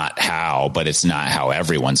it's not how, but it's not how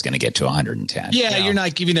everyone's going to get to 110. Yeah, you're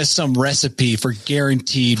not giving us some recipe for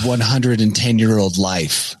guaranteed 110-year-old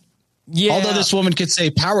life. Yeah. Although this woman could say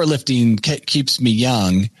powerlifting keeps me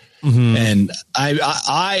young. And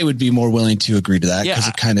I would be more willing to agree to that because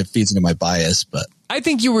it kind of feeds into my bias, but I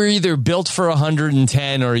think you were either built for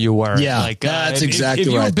 110 or you weren't. Yeah, like, that's exactly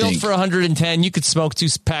what I think. If you were built for 110, you could smoke 2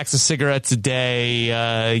 packs of cigarettes a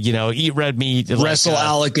day, eat red meat. Wrestle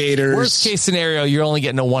alligators. Worst case scenario, you're only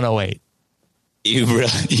getting a 108.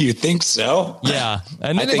 You think so? Yeah.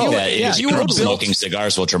 And then I think that smoking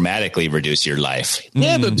cigars will dramatically reduce your life.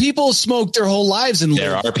 Yeah, but people smoke their whole lives. And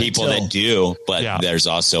there are people that do, but there's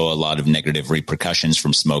also a lot of negative repercussions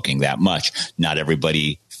from smoking that much. Not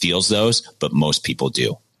everybody feels those, but most people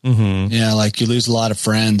do. Yeah, like you lose a lot of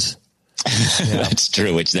friends. That's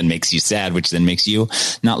true, which then makes you sad, which then makes you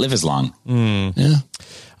not live as long. Yeah.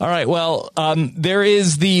 All right. Well, there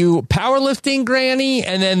is the powerlifting granny,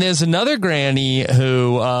 and then there's another granny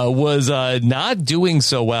who was not doing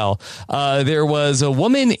so well. There was a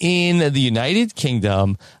woman in the United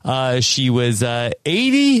Kingdom. She was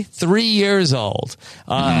 83 years old,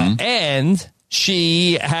 and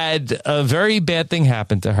she had a very bad thing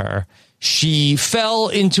happen to her. She fell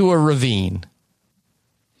into a ravine.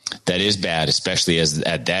 That is bad, especially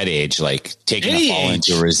at that age. Like taking a fall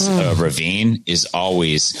into a ravine is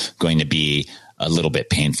always going to be a little bit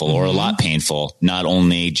painful or a lot painful, not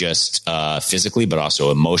only just physically, but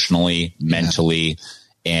also emotionally, mentally.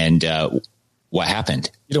 And what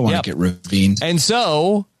happened? You don't want to get ravined. And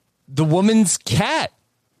so the woman's cat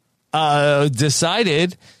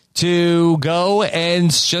decided to go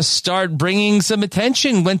and just start bringing some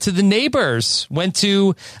attention, went to the neighbors, went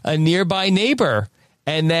to a nearby neighbor.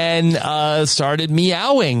 And then started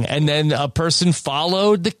meowing. And then a person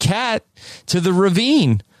followed the cat to the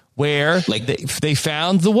ravine where they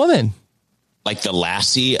found the woman. Like the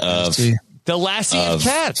Lassie of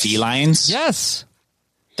cats. Felines? Yes.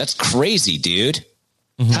 That's crazy, dude.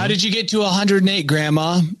 How did you get to 108,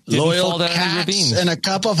 Grandma? Loyal cats and a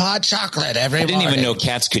cup of hot chocolate every morning. I didn't even know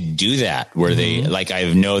cats could do that. Where they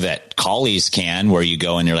I know that collies can, where you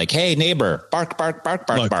go and you're like, "Hey, neighbor, bark, bark, bark,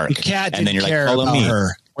 bark, bark." The cat and then you're like, "Follow me."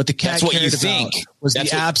 Her. What the cat cared about was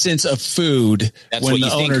the absence of food when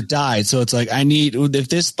the owner died. So it's like, if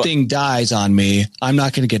this thing dies on me, I'm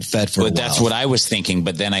not going to get fed for a while. But that's what I was thinking.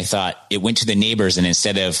 But then I thought it went to the neighbors, and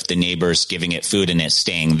instead of the neighbors giving it food and it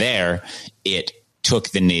staying there, it took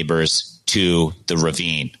the neighbors to the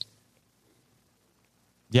ravine.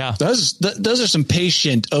 Yeah. Those are some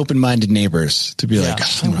patient, open-minded neighbors to be like,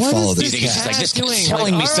 I'm going to follow this. It's like, this cat's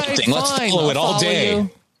telling me something. Let's follow it all day.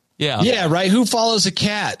 Yeah. Yeah, right. Who follows a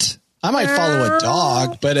cat? I might follow a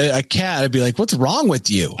dog, but a cat, I'd be like, what's wrong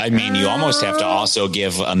with you? I mean, you almost have to also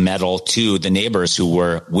give a medal to the neighbors who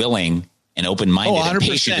were willing and open-minded and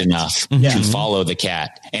patient enough to follow the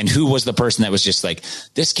cat. And who was the person that was just like,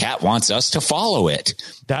 this cat wants us to follow it?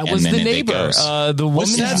 That was the neighbor. The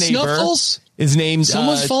woman's neighbor Snuffles? is named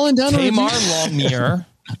Someone's falling down Tamar Longmire.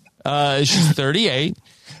 She's 38,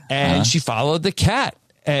 and she followed the cat.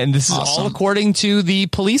 And this is all according to the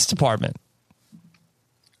police department.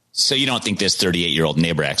 So you don't think this 38-year-old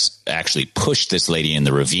neighbor actually pushed this lady in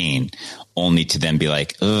the ravine, only to then be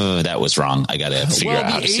like, oh, that was wrong. I got to figure out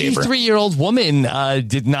how to save her. The 83-year-old woman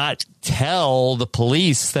did not tell the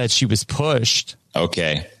police that she was pushed.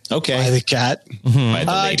 Okay. By the cat. By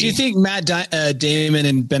the lady. Do you think Matt Damon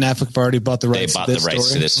and Ben Affleck have already bought the rights to this They bought the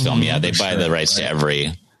rights to this film. Yeah, they buy the rights to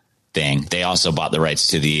everything. They also bought the rights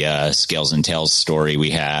to the Scales and Tails story we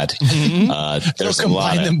had. There's a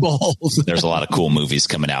lot of cool movies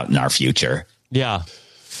coming out in our future. Yeah.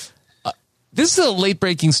 This is a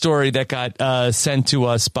late-breaking story that got sent to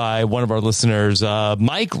us by one of our listeners.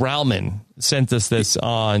 Mike Rauman sent us this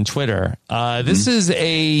on Twitter. This is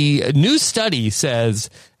a new study says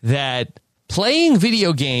that playing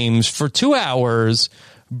video games for 2 hours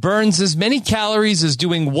burns as many calories as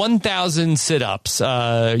doing 1,000 sit-ups.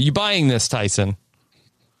 You buying this, Tyson?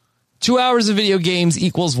 2 hours of video games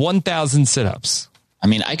equals 1,000 sit-ups. I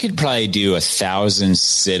mean, I could probably do 1,000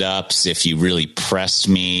 sit-ups if you really pressed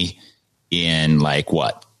me in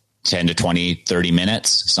 10 to 20, 30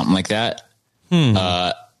 minutes, something like that.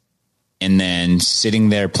 And then sitting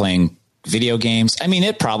there playing video games. I mean,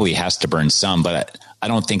 it probably has to burn some, but I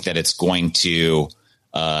don't think that it's going to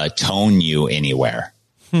tone you anywhere.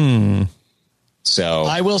 So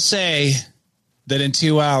I will say that in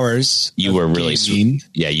 2 hours you were really you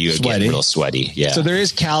get real sweaty. Yeah. So there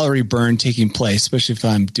is calorie burn taking place, especially if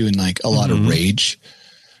I'm doing a lot of rage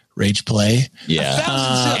play. Yeah.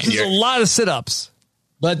 1,000 sit-ups is a lot of sit-ups.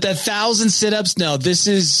 But the 1,000 sit-ups, no, this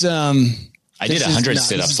is I did 100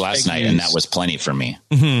 sit-ups last night, and that was plenty for me.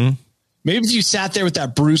 Maybe if you sat there with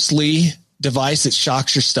that Bruce Lee device that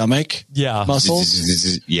shocks your stomach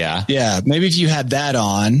muscles. Yeah. Maybe if you had that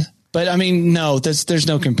on. But I mean, no, there's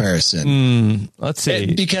no comparison. Let's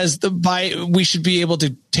see. Because we should be able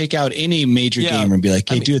to take out any major gamer and be like,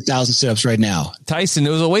 hey, do 1,000 sit-ups right now. Tyson, it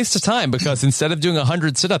was a waste of time because instead of doing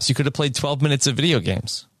 100 sit-ups, you could have played 12 minutes of video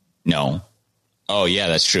games. No. Oh, yeah,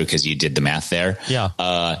 that's true because you did the math there. Yeah.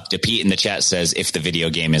 DePete in the chat says if the video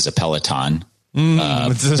game is a Peloton.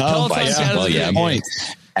 Point.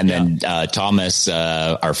 And then Thomas,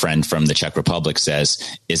 our friend from the Czech Republic,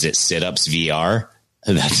 says, is it sit-ups VR?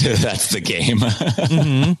 That's the game.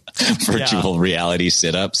 Virtual reality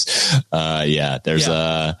sit-ups. I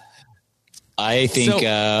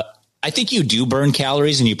think you do burn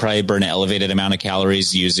calories, and you probably burn an elevated amount of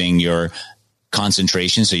calories using your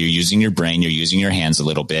concentration. So you're using your brain, you're using your hands a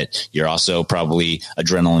little bit. You're also probably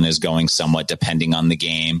adrenaline is going somewhat depending on the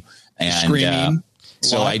game. And screaming.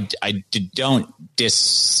 So I don't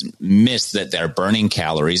dismiss that they're burning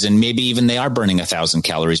calories, and maybe even they are burning 1,000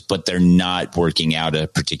 calories, but they're not working out a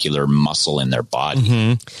particular muscle in their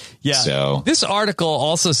body. Yeah. So this article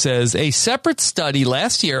also says a separate study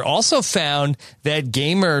last year also found that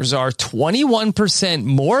gamers are 21%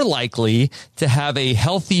 more likely to have a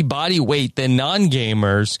healthy body weight than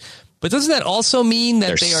non-gamers. But doesn't that also mean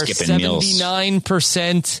that they are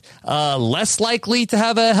 79% less likely to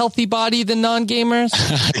have a healthy body than non-gamers?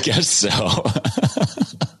 I guess so.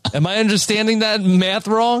 Am I understanding that math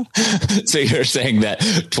wrong? So you're saying that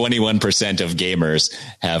 21% of gamers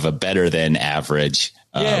have a better than average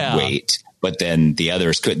weight, but then the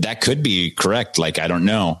others could be correct. I don't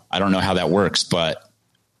know. I don't know how that works, but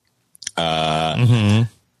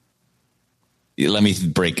let me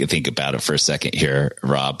think about it for a second here,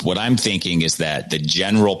 Rob. What I'm thinking is that the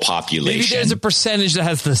general population... Maybe there's a percentage that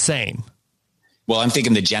has the same. Well, I'm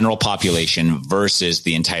thinking the general population versus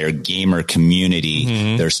the entire gamer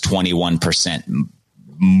community. There's 21%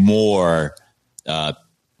 more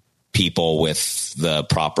people with the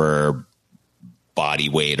proper body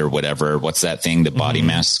weight or whatever. What's that thing? The body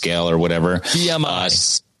mass scale or whatever?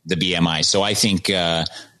 BMI. The BMI. So I think,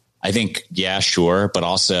 yeah, sure. But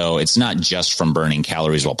also it's not just from burning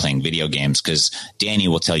calories while playing video games, because Danny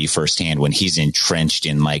will tell you firsthand when he's entrenched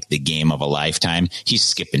in the game of a lifetime, he's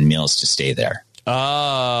skipping meals to stay there.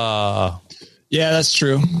 Yeah, that's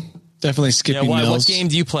true. Definitely skipping meals. What game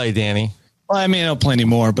do you play, Danny? Well, I mean, I don't play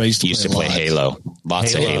anymore, but I used to play Halo.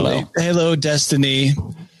 Lots of Halo. Halo, Destiny,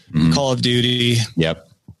 Call of Duty. Yep.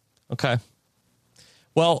 Okay.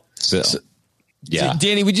 Well, yeah. So,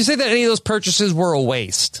 Danny, would you say that any of those purchases were a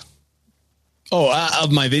waste? Oh,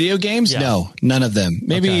 of my video games? Yeah. No, none of them.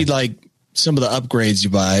 Maybe some of the upgrades you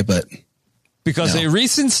buy, but Because a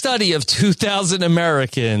recent study of 2,000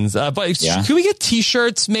 Americans, but can we get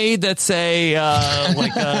T-shirts made that say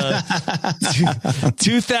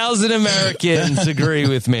 2,000 Americans agree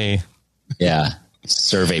with me? Yeah.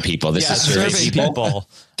 Survey people. This is survey people.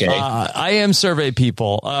 Okay. I am survey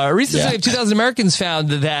people. A recent study of 2,000 Americans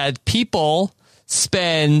found that people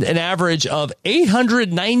spend an average of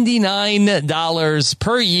 $899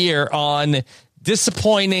 per year on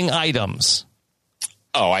disappointing items.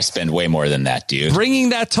 Oh, I spend way more than that, dude. Bringing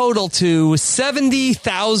that total to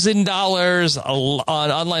 $70,000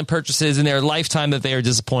 on online purchases in their lifetime that they are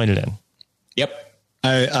disappointed in. Yep.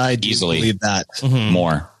 I easily believe that. Mm-hmm.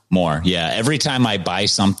 More. Yeah. Every time I buy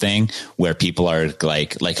something where people are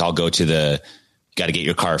like I'll go to got to get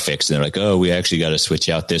your car fixed. And they're like, oh, we actually got to switch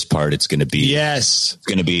out this part. It's going to be, it's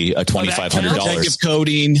going to be a $2,500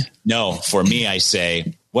 coding. No, for me, I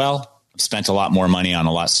say, well, I've spent a lot more money on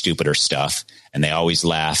a lot stupider stuff. And they always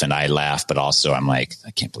laugh and I laugh, but also I'm like,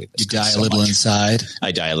 I can't believe this. You die a little inside.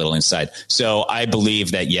 I die a little inside. So I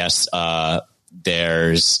believe that, yes, I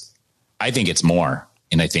think it's more.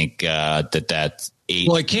 And I think that's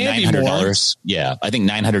it can be more. Yeah. I think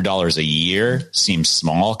 $900 a year seems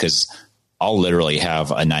small because I'll literally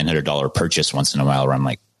have a $900 purchase once in a while where I'm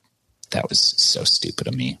like, that was so stupid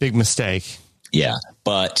of me. Big mistake. Yeah,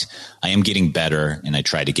 but I am getting better and I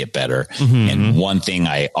try to get better. Mm-hmm. And one thing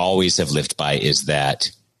I always have lived by is that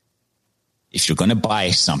if you're going to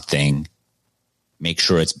buy something, make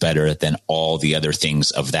sure it's better than all the other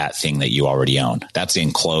things of that thing that you already own. That's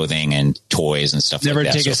in clothing and toys and stuff never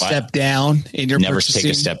like that. Take a step down in your purchasing.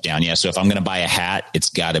 Take a step down. Yeah. So if I'm going to buy a hat,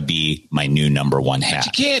 it's got to be my new number one hat.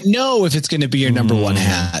 But you can't know if it's going to be your number one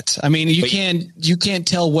hat. I mean, you can't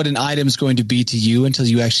tell what an item is going to be to you until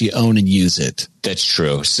you actually own and use it. That's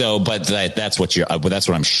true. So, but that's what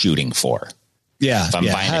I'm shooting for. Yeah. If I'm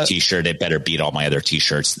buying a t-shirt, it better beat all my other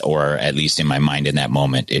t-shirts, or at least in my mind in that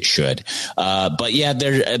moment, it should. But yeah,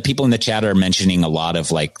 there people in the chat are mentioning a lot of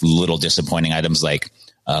like little disappointing items, like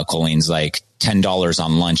Colleen's like $10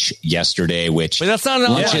 on lunch yesterday, which but that's not an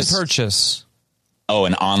online purchase. Oh,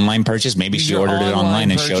 an online purchase? Maybe she ordered it online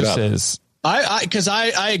and showed up. Because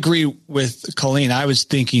I agree with Colleen. I was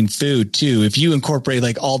thinking food too. If you incorporate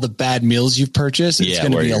like all the bad meals you've purchased, it's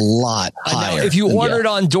going to be a lot higher. If you order it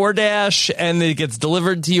on DoorDash and it gets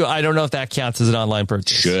delivered to you, I don't know if that counts as an online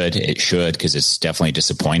purchase. It should, because it's definitely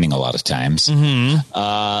disappointing a lot of times. Mm-hmm.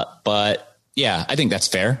 But yeah, I think that's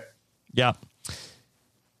fair. Yeah.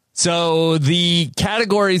 So the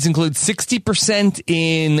categories include 60%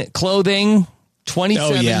 in clothing,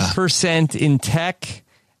 27% in tech.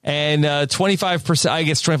 And 25%, I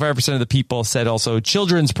guess 25% of the people said also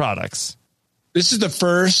children's products. This is the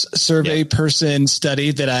first survey person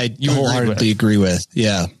study that I wholeheartedly agree with.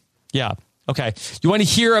 Yeah. Yeah. Okay. You want to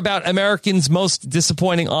hear about Americans' most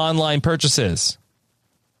disappointing online purchases?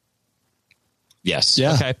 Yes.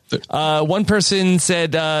 Yeah. Okay. One person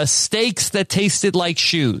said steaks that tasted like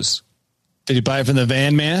shoes. Did you buy it from the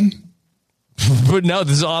van man? But no,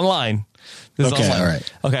 this is online. Okay, all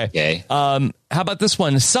right. Okay. How about this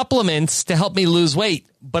one? Supplements to help me lose weight,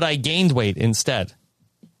 but I gained weight instead.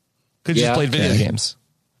 Could just play video games.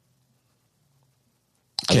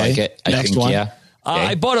 I like it. Next one. Yeah.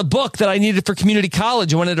 I bought a book that I needed for community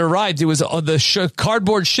college, and when it arrived, it was the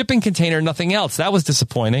cardboard shipping container, nothing else. That was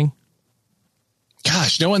disappointing.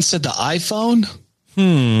 Gosh, no one said the iPhone?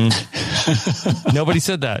 Nobody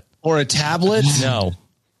said that. Or a tablet? No.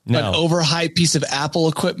 An overhyped piece of Apple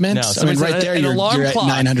equipment. No, I mean, right there, you're at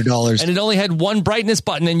 $900. And it only had one brightness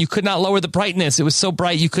button, and you could not lower the brightness. It was so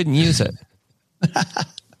bright you couldn't use it. You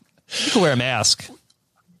could wear a mask.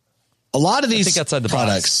 A lot of these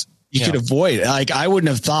products you could avoid. Like I wouldn't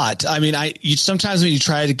have thought. I mean, sometimes when you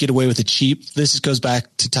try to get away with the cheap, this goes back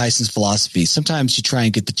to Tyson's philosophy. Sometimes you try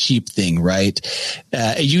and get the cheap thing, right?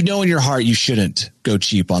 In your heart you shouldn't go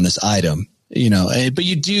cheap on this item. But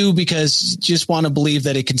you do because you just want to believe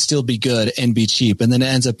that it can still be good and be cheap, and then it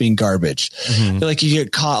ends up being garbage. Mm-hmm. I feel like you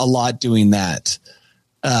get caught a lot doing that.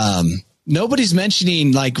 Nobody's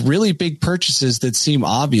mentioning like really big purchases that seem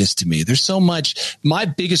obvious to me. There's so much. My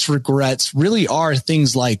biggest regrets really are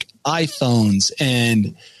things like iPhones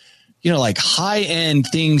and, like high end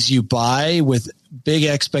things you buy with big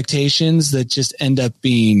expectations that just end up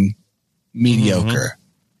being mediocre.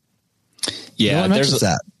 Yeah. There's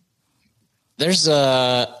that.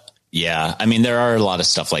 I mean, there are a lot of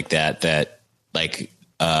stuff like that like,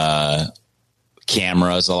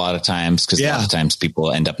 cameras a lot of times, because a lot of times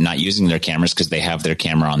people end up not using their cameras because they have their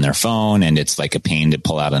camera on their phone and it's like a pain to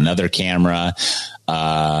pull out another camera.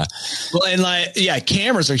 Cameras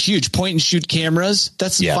are huge. Point and shoot cameras.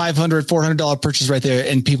 That's a $500, $400 purchase right there.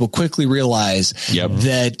 And people quickly realize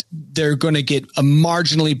that they're going to get a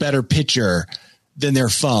marginally better picture than their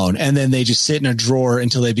phone. And then they just sit in a drawer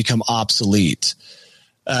until they become obsolete.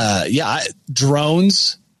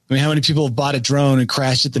 Drones. I mean, how many people have bought a drone and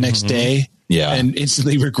crashed it the next day? Yeah. And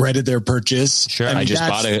instantly regretted their purchase. Sure. I just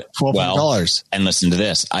bought $1,200. And listen to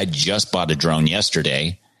this. I just bought a drone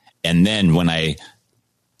yesterday. And then when I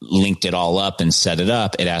linked it all up and set it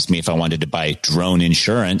up, it asked me if I wanted to buy drone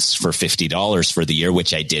insurance for $50 for the year,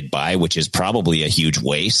 which I did buy, which is probably a huge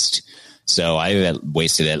waste. So I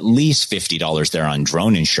wasted at least $50 there on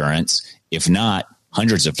drone insurance, if not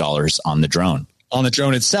hundreds of dollars on the drone. On the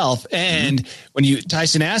drone itself. And when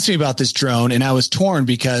Tyson asked me about this drone, and I was torn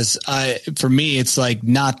because for me, it's like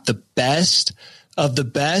not the best of the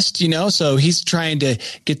best, so he's trying to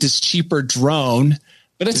get this cheaper drone.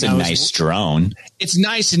 But it's a nice drone. It's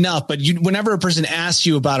nice enough. But whenever a person asks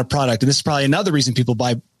you about a product, and this is probably another reason people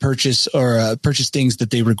purchase things that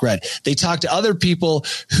they regret. They talk to other people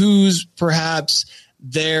whose perhaps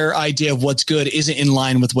their idea of what's good isn't in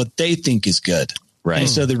line with what they think is good. Right. And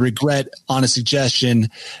so the regret on a suggestion,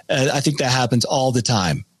 I think that happens all the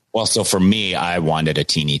time. Well, so for me, I wanted a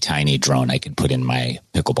teeny tiny drone I could put in my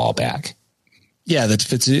pickleball bag. Yeah, that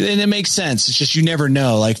fits. And it makes sense. It's just, you never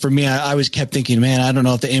know. Like for me, I always kept thinking, man, I don't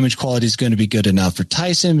know if the image quality is going to be good enough for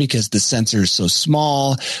Tyson because the sensor is so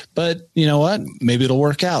small, but you know what? Maybe it'll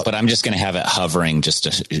work out. But I'm just going to have it hovering just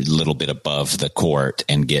a little bit above the court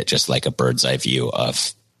and get just like a bird's eye view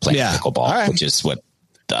of playing pickleball, which is what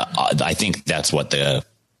I think that's what the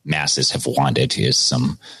masses have wanted, is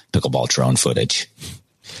some pickleball drone footage.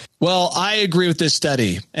 Well, I agree with this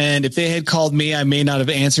study. And if they had called me, I may not have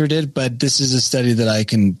answered it, but this is a study that I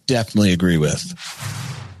can definitely agree with.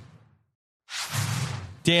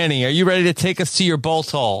 Danny, are you ready to take us to your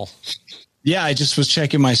bolt hole? Yeah, I just was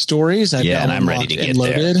checking my stories. And I'm ready to get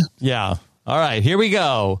loaded. Yeah. All right, here we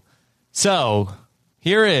go. So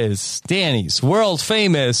here is Danny's world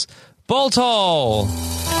famous bolt hole.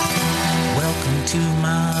 Welcome to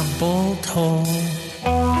my bolt hole.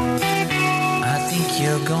 I think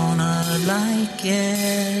you're gonna like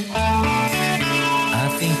it.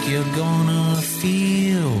 I think you're gonna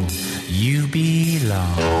feel you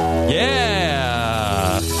belong.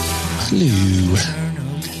 Yeah. Clue.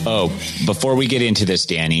 Oh, before we get into this,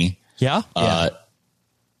 Danny. Yeah.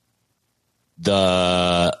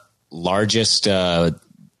 The largest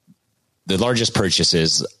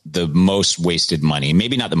purchases, the most wasted money,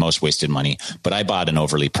 maybe not the most wasted money, but I bought an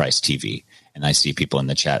overly priced TV, and I see people in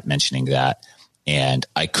the chat mentioning that. And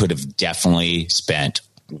I could have definitely spent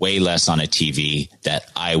way less on a TV that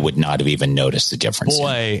I would not have even noticed the difference.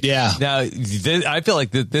 Boy, yeah. Now, I feel like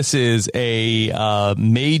that this is a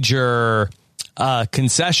major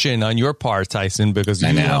concession on your part, Tyson, because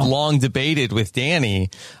you have long debated with Danny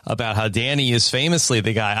about how Danny is famously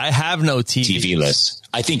the guy. I have no TV. TV-less.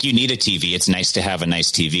 I think you need a TV. It's nice to have a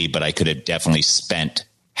nice TV, but I could have definitely spent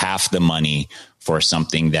half the money for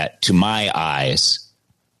something that, to my eyes,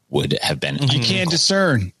 would have been. You can't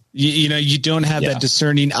discern. You don't have that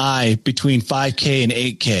discerning eye between 5K and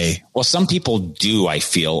 8K. Well, some people do, I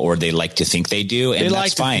feel, or they like to think they do, and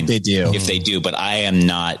that's fine. They do if they do, but I am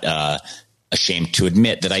not ashamed to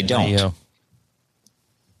admit that I don't.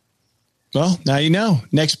 Well, now you know.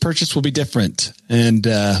 Next purchase will be different, and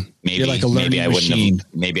you're like a learning machine.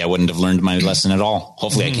 Maybe I wouldn't have learned my lesson at all.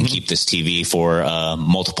 Hopefully, I can keep this TV for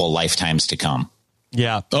multiple lifetimes to come.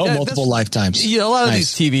 Yeah. Oh, multiple lifetimes. Yeah, a lot of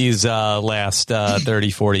these TVs last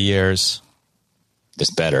 30, 40 years. This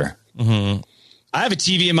better. Mm-hmm. I have a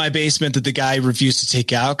TV in my basement that the guy refused to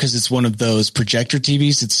take out because it's one of those projector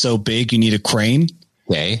TVs. It's so big, you need a crane.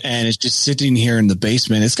 Okay. And it's just sitting here in the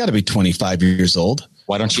basement. It's got to be 25 years old.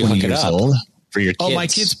 Why don't you hook it up for your kids? Oh, my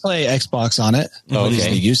kids play Xbox on it. Oh, okay.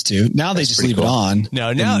 They used to. Now they just leave it on.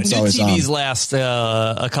 No, now new TVs last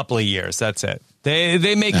a couple of years. That's it.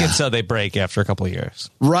 They make it so they break after a couple of years.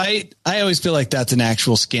 Right. I always feel like that's an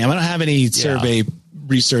actual scam. I don't have any survey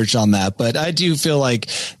research on that, but I do feel like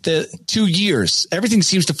the 2 years, everything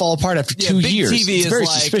seems to fall apart after 2 years. TV it's is very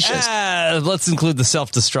like, suspicious. Let's include the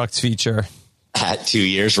self-destruct feature. At 2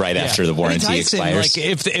 years, right after the warranty expires. Like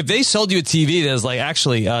if they sold you a TV that's like,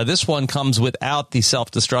 actually, this one comes without the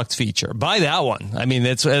self-destruct feature, buy that one. I mean,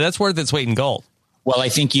 that's worth its weight in gold. Well, I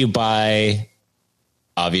think you buy.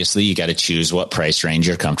 Obviously, you got to choose what price range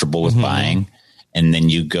you're comfortable with buying, and then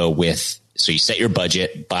you go with. So you set your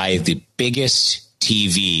budget, buy the biggest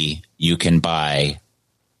TV you can buy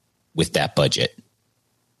with that budget.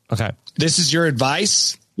 Okay. This is your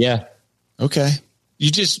advice? Yeah. Okay. You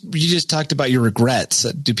just talked about your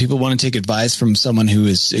regrets. Do people want to take advice from someone who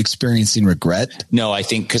is experiencing regret? No, I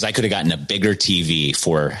think because I could have gotten a bigger TV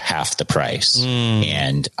for half the price,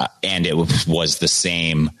 and it was the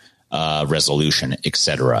same resolution,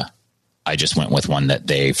 etc. I just went with one that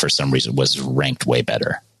they, for some reason, was ranked way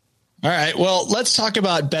better. All right. Well, let's talk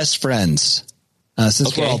about best friends.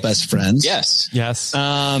 Since we're all best friends. Yes.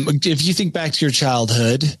 If you think back to your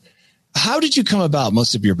childhood, how did you come about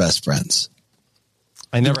most of your best friends?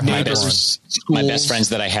 I never had My best friends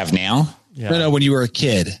that I have now? Yeah. No, when you were a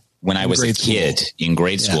kid. When I was a kid in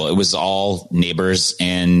grade school, it was all neighbors,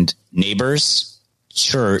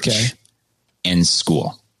 church, and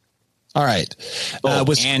school. All right.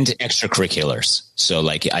 And extracurriculars. So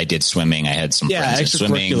like I did swimming. I had some friends in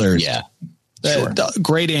swimming. Yeah. Sure.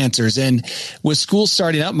 Great answers. And with school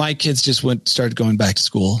starting up, my kids just started going back to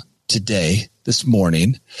school this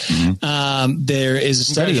morning. Mm-hmm. There is a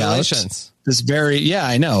study out.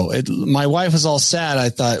 I know. My wife was all sad. I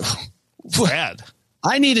thought, sad.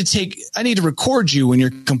 I need to record you when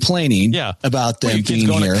you're complaining about them being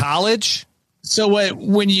going here. To college. So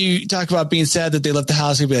when you talk about being sad that they left the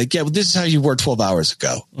house, you'll be like, yeah, well, this is how you were 12 hours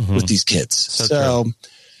ago with these kids.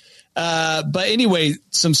 But anyway,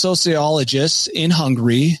 some sociologists in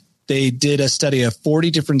Hungary, they did a study of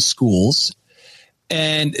 40 different schools,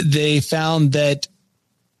 and they found that,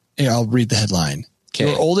 I'll read the headline. Okay.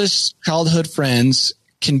 Your oldest childhood friends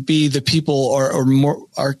can be the people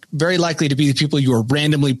are very likely to be the people you were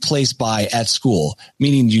randomly placed by at school,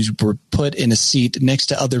 meaning you were put in a seat next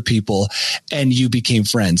to other people and you became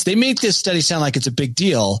friends. They make this study sound like it's a big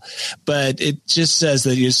deal, but it just says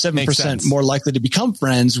that you're 7% more likely to become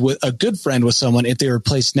friends with a good friend with someone if they were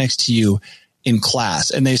placed next to you in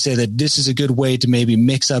class. And they say that this is a good way to maybe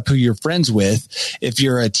mix up who you're friends with. If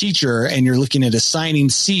you're a teacher and you're looking at assigning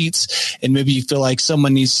seats and maybe you feel like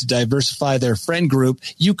someone needs to diversify their friend group,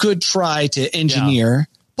 you could try to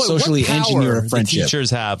socially engineer a friendship. The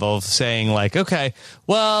teachers have of saying like, okay,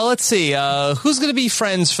 well, let's see, who's going to be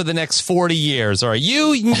friends for the next 40 years? Or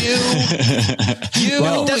you,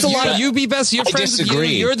 well, that's a lot of you be best. You're friends with you.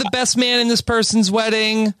 You're the best man in this person's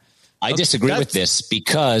wedding. I disagree with this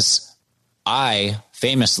because I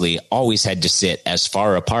famously always had to sit as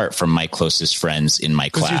far apart from my closest friends in my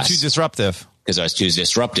class. Because you're too disruptive. Because I was too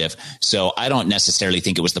disruptive. So I don't necessarily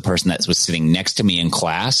think it was the person that was sitting next to me in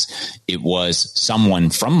class. It was someone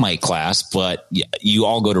from my class, but you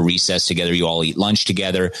all go to recess together. You all eat lunch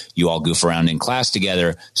together. You all goof around in class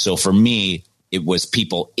together. So for me, it was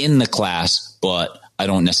people in the class, but I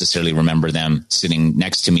don't necessarily remember them sitting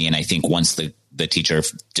next to me. And I think once the teacher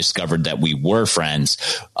discovered that we were friends,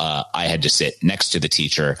 I had to sit next to the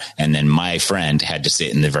teacher, and then my friend had to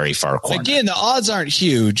sit in the very far corner. Again, the odds aren't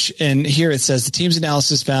huge. And here it says the team's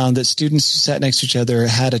analysis found that students who sat next to each other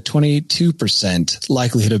had a 22%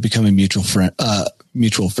 likelihood of becoming mutual friends,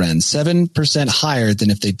 7% higher than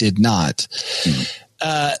if they did not.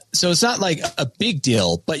 So it's not like a big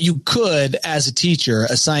deal, but you could, as a teacher,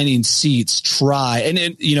 assigning seats, try.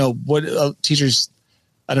 And what teachers,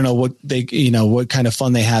 I don't know what kind of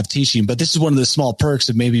fun they have teaching, but this is one of the small perks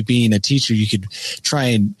of maybe being a teacher. You could try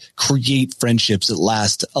and create friendships that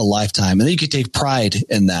last a lifetime, and then you could take pride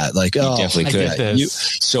in that. Like, you definitely could.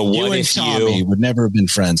 So what if Tommy would never have been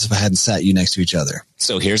friends if I hadn't sat you next to each other?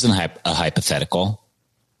 So here's a hypothetical.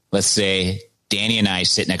 Let's say Danny and I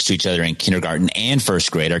sit next to each other in kindergarten and first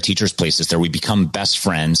grade. Our teachers place us there. We become best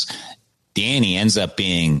friends. Danny ends up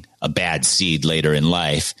being a bad seed later in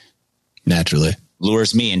life. Naturally.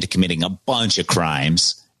 Lures me into committing a bunch of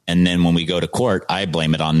crimes. And then when we go to court, I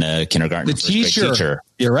blame it on the kindergarten teacher.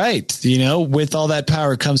 You're right. With all that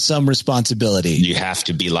power comes some responsibility. You have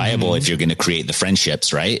to be liable if you're going to create the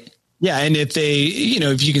friendships, right? Yeah. And if they,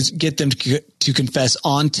 if you can get them to confess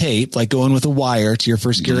on tape, like going with a wire to your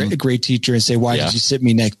first grade teacher and say, why did you sit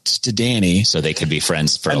me next to Danny? So they could be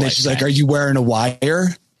friends for a lifetime. And then she's like, are you wearing a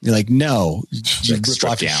wire? You're like, no, you rip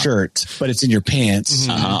off your shirt, but it's in your pants.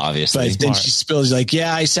 Obviously. But then she spills like,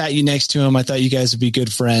 yeah, I sat you next to him. I thought you guys would be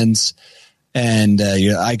good friends. And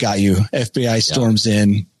I got you. FBI storms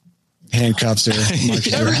in, handcuffs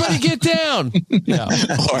her. Everybody get down. Yeah.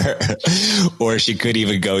 Or she could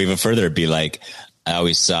even go even further and be like, I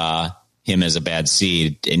always saw him as a bad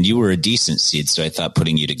seed and you were a decent seed. So I thought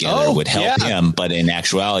putting you together would help him. But in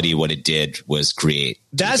actuality, what it did was create.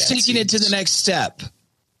 That's taking it to the next step.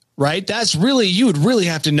 Right. That's really, you would really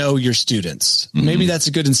have to know your students. Maybe that's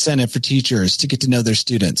a good incentive for teachers to get to know their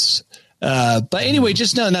students. But anyway,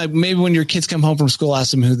 just know that maybe when your kids come home from school,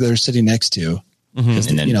 ask them who they're sitting next to. And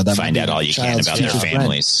then find out all you can about their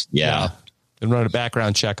families. And run a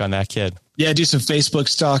background check on that kid. Yeah, do some Facebook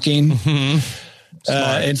stalking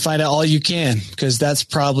and find out all you can, because that's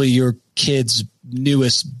probably your kid's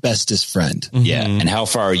newest, bestest friend. Yeah. And how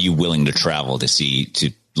far are you willing to travel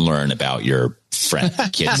to learn about your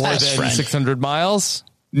kid's More best than friend? 600 miles?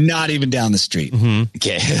 Not even down the street.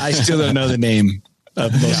 Okay. I still don't know the name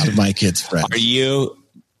of most of my kids' friends. Are you,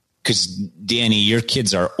 because Danny, your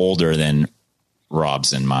kids are older than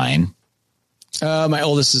Rob's and mine. My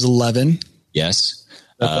oldest is 11. Yes.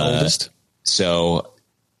 The oldest. So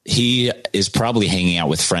he is probably hanging out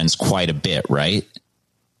with friends quite a bit, right?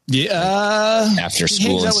 Yeah. After He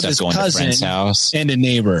school hangs and out with stuff, his going to cousin friend's house. and a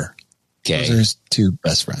neighbor. Okay. Those are his two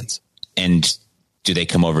best friends. And do they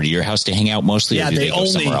come over to your house to hang out mostly? Yeah, or do they they go only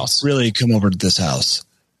somewhere else? really come over to this house.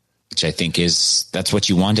 Which I think that's what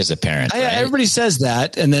you want as a parent. Right? Everybody says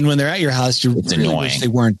that, and then when they're at your house, you It's really annoying. wish they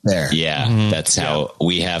weren't there. Yeah, that's how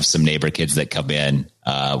we have some neighbor kids that come in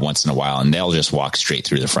once in a while, and they'll just walk straight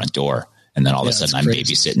through the front door. And then all of a sudden I'm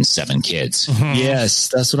crazy. babysitting 7 kids. Yes,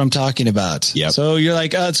 that's what I'm talking about. Yep. So you're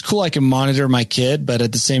like, oh, it's cool. I can monitor my kid, but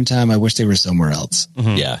at the same time, I wish they were somewhere else.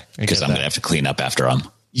 Yeah, because I'm going to have to clean up after them.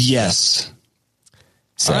 Yes.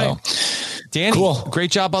 So, All right. Danny, Cool.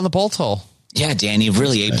 great job on the bolt hole. yeah, Danny,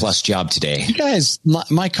 really A+ job today. You guys,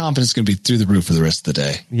 my confidence is going to be through the roof for the rest of the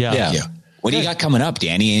day. Yeah. Yeah. What do you got coming up,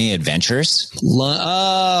 Danny? Any adventures?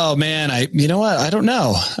 Oh man, you know what? I don't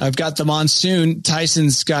know. I've got the monsoon.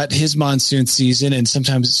 Tyson's got his monsoon season, and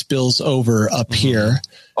sometimes it spills over up here.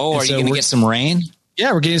 Oh, And are so you going to we're- get some rain?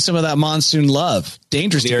 Yeah, we're getting some of that monsoon love.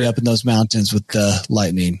 Dangerous to be up in those mountains with the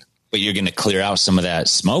lightning. But you're going to clear out some of that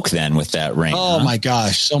smoke then with that rain. Oh huh? my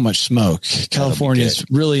gosh, so much smoke. California's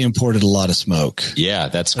really imported a lot of smoke. Yeah,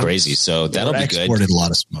 that's crazy. So that'll be good. Exported a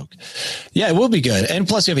lot of smoke. Yeah, it will be good. And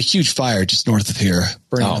plus, we have a huge fire just north of here,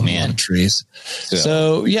 burning Oh, a lot man. of trees.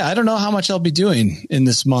 So yeah, I don't know how much I'll be doing in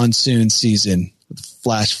this monsoon season with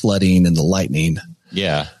flash flooding and the lightning.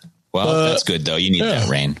 Yeah. Well, that's good though. You need that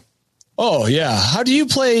rain. Oh yeah, how do you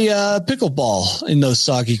play pickleball in those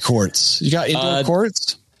soggy courts? You got indoor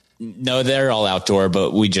courts? No, they're all outdoor,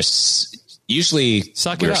 but we just usually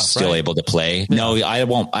Suck it we're up, still right? able to play. No, I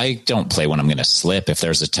won't. I don't play when I'm going to slip. If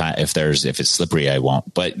there's a time, if it's slippery, I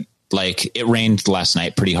won't. But like it rained last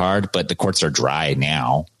night pretty hard, but the courts are dry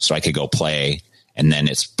now, so I could go play. And then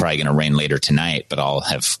it's probably going to rain later tonight, but I'll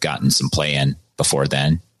have gotten some play in before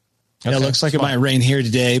then. Yeah, it looks like it might rain here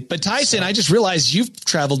today. But Tyson, I just realized you've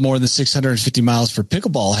traveled more than 650 miles for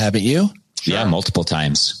pickleball, haven't you? Yeah, multiple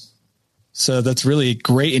times So that's really a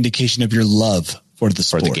great indication of your love for the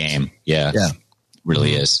sport. for the game. Yeah. Yeah.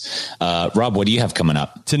 Really is. Rob, what do you have coming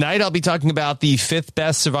up? Tonight, I'll be talking about the 5th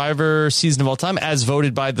best Survivor season of all time, as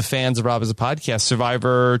voted by the fans of Rob as a podcast,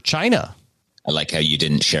 Survivor China. I like how you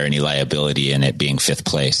didn't share any liability in it being 5th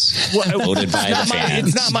place. Voted by the fans.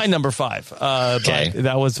 It's not my number 5, Okay. but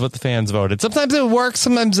that was what the fans voted. Sometimes it works.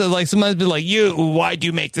 Sometimes it's like, why'd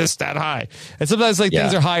you make this that high? And sometimes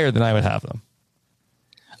things are higher than I would have them.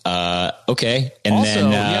 Okay. And Also,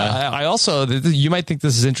 then, I also, you might think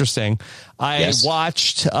this is interesting. I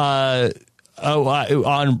watched, on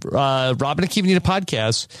Robin and Keeping You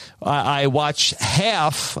podcast, I watched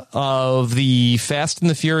half of the Fast and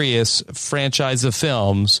the Furious franchise of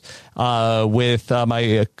films with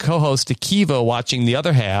my co-host Akiva watching the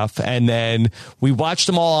other half, and then we watched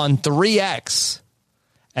them all on 3X.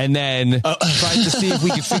 And then tried to see if we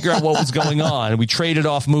could figure out what was going on. We traded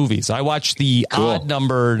off movies. I watched the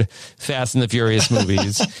odd-numbered Fast and the Furious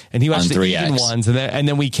movies, and he watched the 3X. even ones. And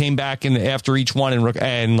then we came back and after each one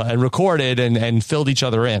and recorded and filled each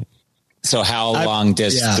other in. so how long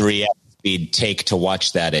does 3X speed take to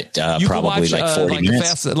watch that? At You probably could watch, like 40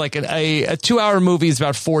 minutes. a 2-hour movie is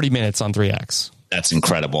about 40 minutes on 3X. That's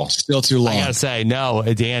incredible. Still too long. I gotta say, no,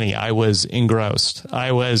 Danny, I was engrossed.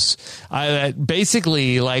 I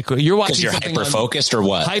basically like you're watching. Because you're something hyper focused or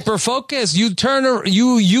what? Hyper focused. You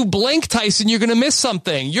you blink, Tyson, you're gonna miss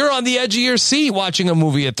something. You're on the edge of your seat watching a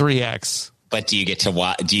movie at 3X. But do you get to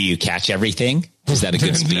watch? Do you catch everything? Is that a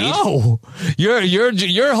good speed? No,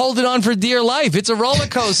 you're holding on for dear life. It's a roller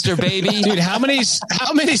coaster, baby. Dude, how many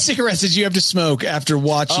cigarettes did you have to smoke after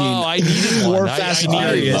watching? Oh, I needed one. Fast I and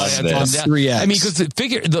needed Furious one. on 3X. I mean, because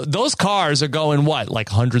figure those cars are going what, like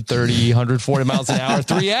 130, 140 miles an hour.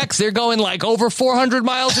 3X, they're going like over 400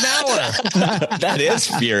 miles an hour. That is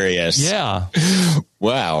furious. Yeah.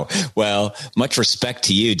 Wow. Well, much respect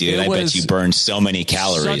to you, dude. I bet you burned so many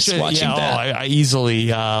calories watching that. I easily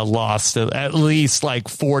lost at least like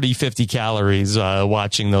 40, 50 calories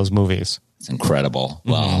watching those movies. It's incredible.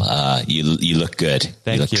 Well, you look good.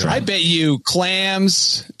 Thank you. I bet you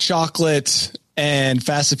clams, chocolate, and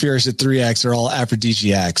Fast and Furious at 3X are all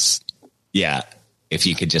aphrodisiacs. Yeah. if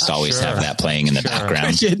you could just always have that playing in the I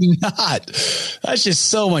background. did not. That's just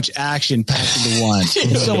so much action packed into one.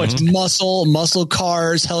 So much muscle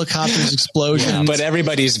cars, helicopters, explosions. But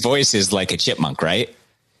everybody's voice is like a chipmunk, right?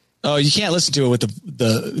 Oh, you can't listen to it with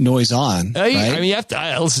the noise on. Right? I mean, you have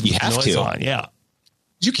to listen to You the have noise to. on. Yeah.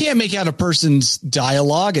 You can't make out a person's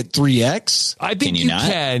dialogue at 3x. I think Can you you not?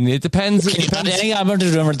 can. It depends. I'm going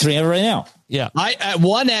to do number 3 right now. Yeah. At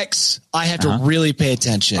 1x, I have to really pay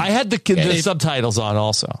attention. I had the subtitles on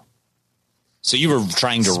also. So you were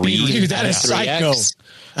trying to read Dude, that is 3X?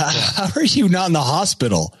 psycho. How are you not in the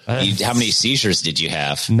hospital? How many seizures did you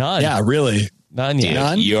have? None. Yeah, really. None yet.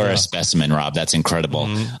 None? You're a specimen, Rob. That's incredible.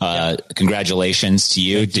 Congratulations to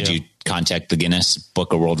you. Did you contact the Guinness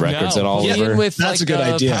Book of World Records at all? Even with That's a good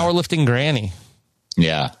idea. Powerlifting granny.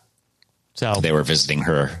 Yeah. So They were visiting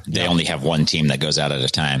her. They only have one team that goes out at a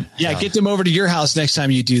time. Yeah, get them over to your house next time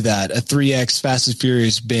you do that. A 3x Fast and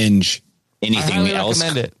Furious binge. I Anything highly else?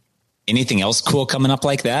 recommend it. Anything else cool coming up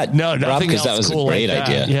like that? No, Rob? nothing Because else that was cool a great like that.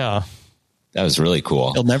 idea. Yeah. That was really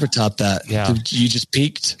cool. He'll never top that. Yeah. You just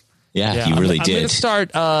peaked. Yeah, you really I'm did. going to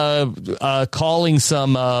start calling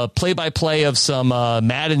some play-by-play of some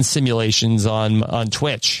Madden simulations on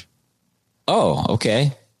Twitch. Oh,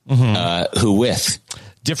 okay. Who with?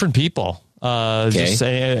 Different people. Just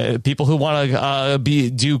people who want to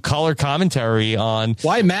do color commentary on.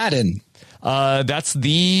 Why Madden? That's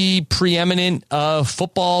the preeminent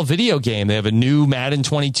football video game. They have a new Madden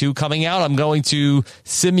 22 coming out. I'm going to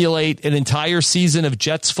simulate an entire season of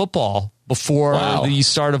Jets football before the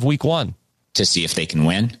start of week 1. To see if they can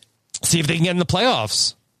win? See if they can get in the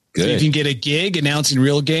playoffs. So you Good. can get a gig announcing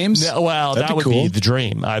real games? No, well, That'd that would cool. be the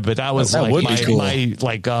dream. But that was That would be cool.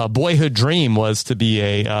 my boyhood dream was to be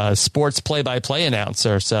a sports play-by-play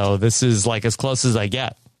announcer. So this is like as close as I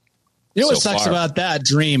get. You know what So sucks far. about that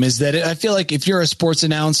dream is that I feel like if you're a sports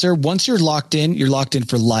announcer, once you're locked in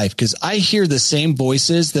for life. Because I hear the same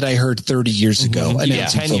voices that I heard 30 years ago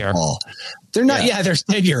announcing tenure. football. They're not. Yeah, there's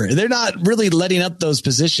tenure. They're not really letting up those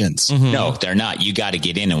positions. No, they're not. You got to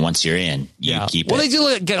get in, and once you're in, you keep Well, it. they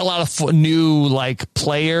do get a lot of new like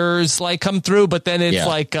players like come through, but then it's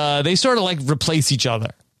like they sort of like replace each other.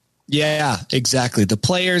 Yeah, exactly. The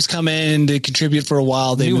players come in to contribute for a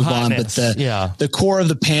while, they New move hotness. on, but the core of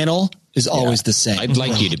the panel is always the same. I'd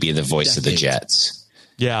like you to be the voice of the Jets.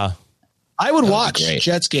 Yeah, I would That would watch be great.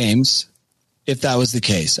 Jets games if that was the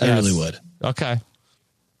case. I really would. Okay.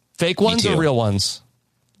 Fake ones too. or real ones?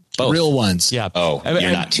 Both. Real ones. Yeah. Oh,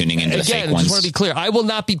 you're not tuning into the again, fake ones? just want to be clear. I will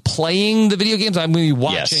not be playing the video games. I'm going to be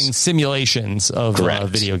watching simulations of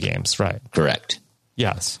video games. Right. Correct.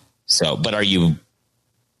 Yes. So, but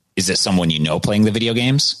is it someone you know playing the video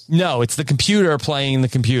games? No, it's the computer playing the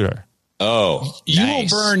computer. Oh, You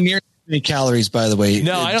nice. will burn near as many calories, by the way.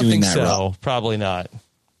 No, I don't doing think that so. route. Probably not.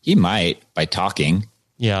 You might by talking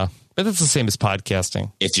Yeah. But that's the same as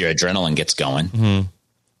podcasting. if your adrenaline gets going.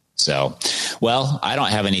 So, well, I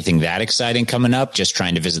don't have anything that exciting coming up. Just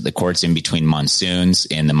trying to visit the courts in between monsoons.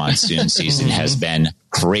 And the monsoon season has been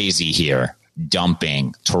crazy here.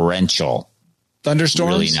 Dumping, torrential, Thunderstorms?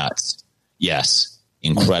 really nuts. Yes.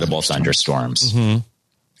 Incredible thunderstorms.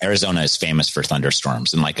 Arizona is famous for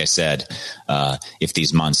thunderstorms. And like I said, if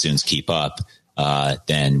these monsoons keep up,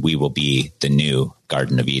 then we will be the new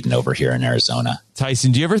Garden of Eden over here in Arizona.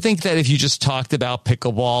 Tyson, do you ever think that if you just talked about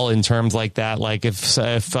pickleball in terms like that, like if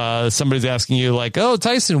somebody's asking you like, oh,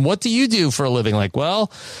 Tyson, what do you do for a living? Like,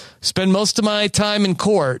 well, spend most of my time in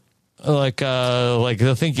court. Like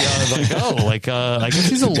they'll think, I guess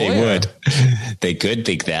he's a lawyer. They would. They could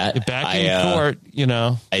think that. Back in court,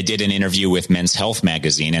 I did an interview with Men's Health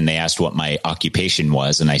magazine and they asked what my occupation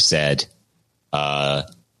was. And I said,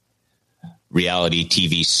 reality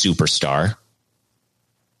TV superstar,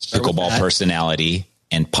 pickleball personality,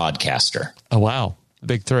 and podcaster. Oh, wow. The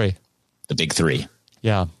big three. The big three.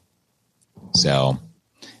 Yeah. So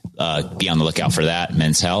be on the lookout for that.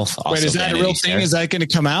 Men's Health. Also Wait, is that a Vanity real thing? Fair. Is that going to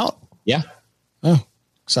come out? Yeah. Oh,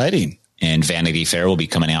 exciting. And Vanity Fair will be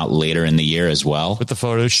coming out later in the year as well. With the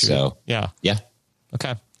photo shoot. So, yeah. Okay.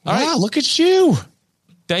 All Wow, right. look at you.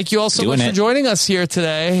 Thank you all so Doing much for it. joining us here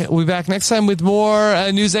today. We'll be back next time with more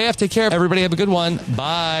News AF. Take care. Everybody have a good one.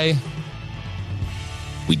 Bye.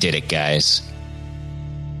 We did it, guys.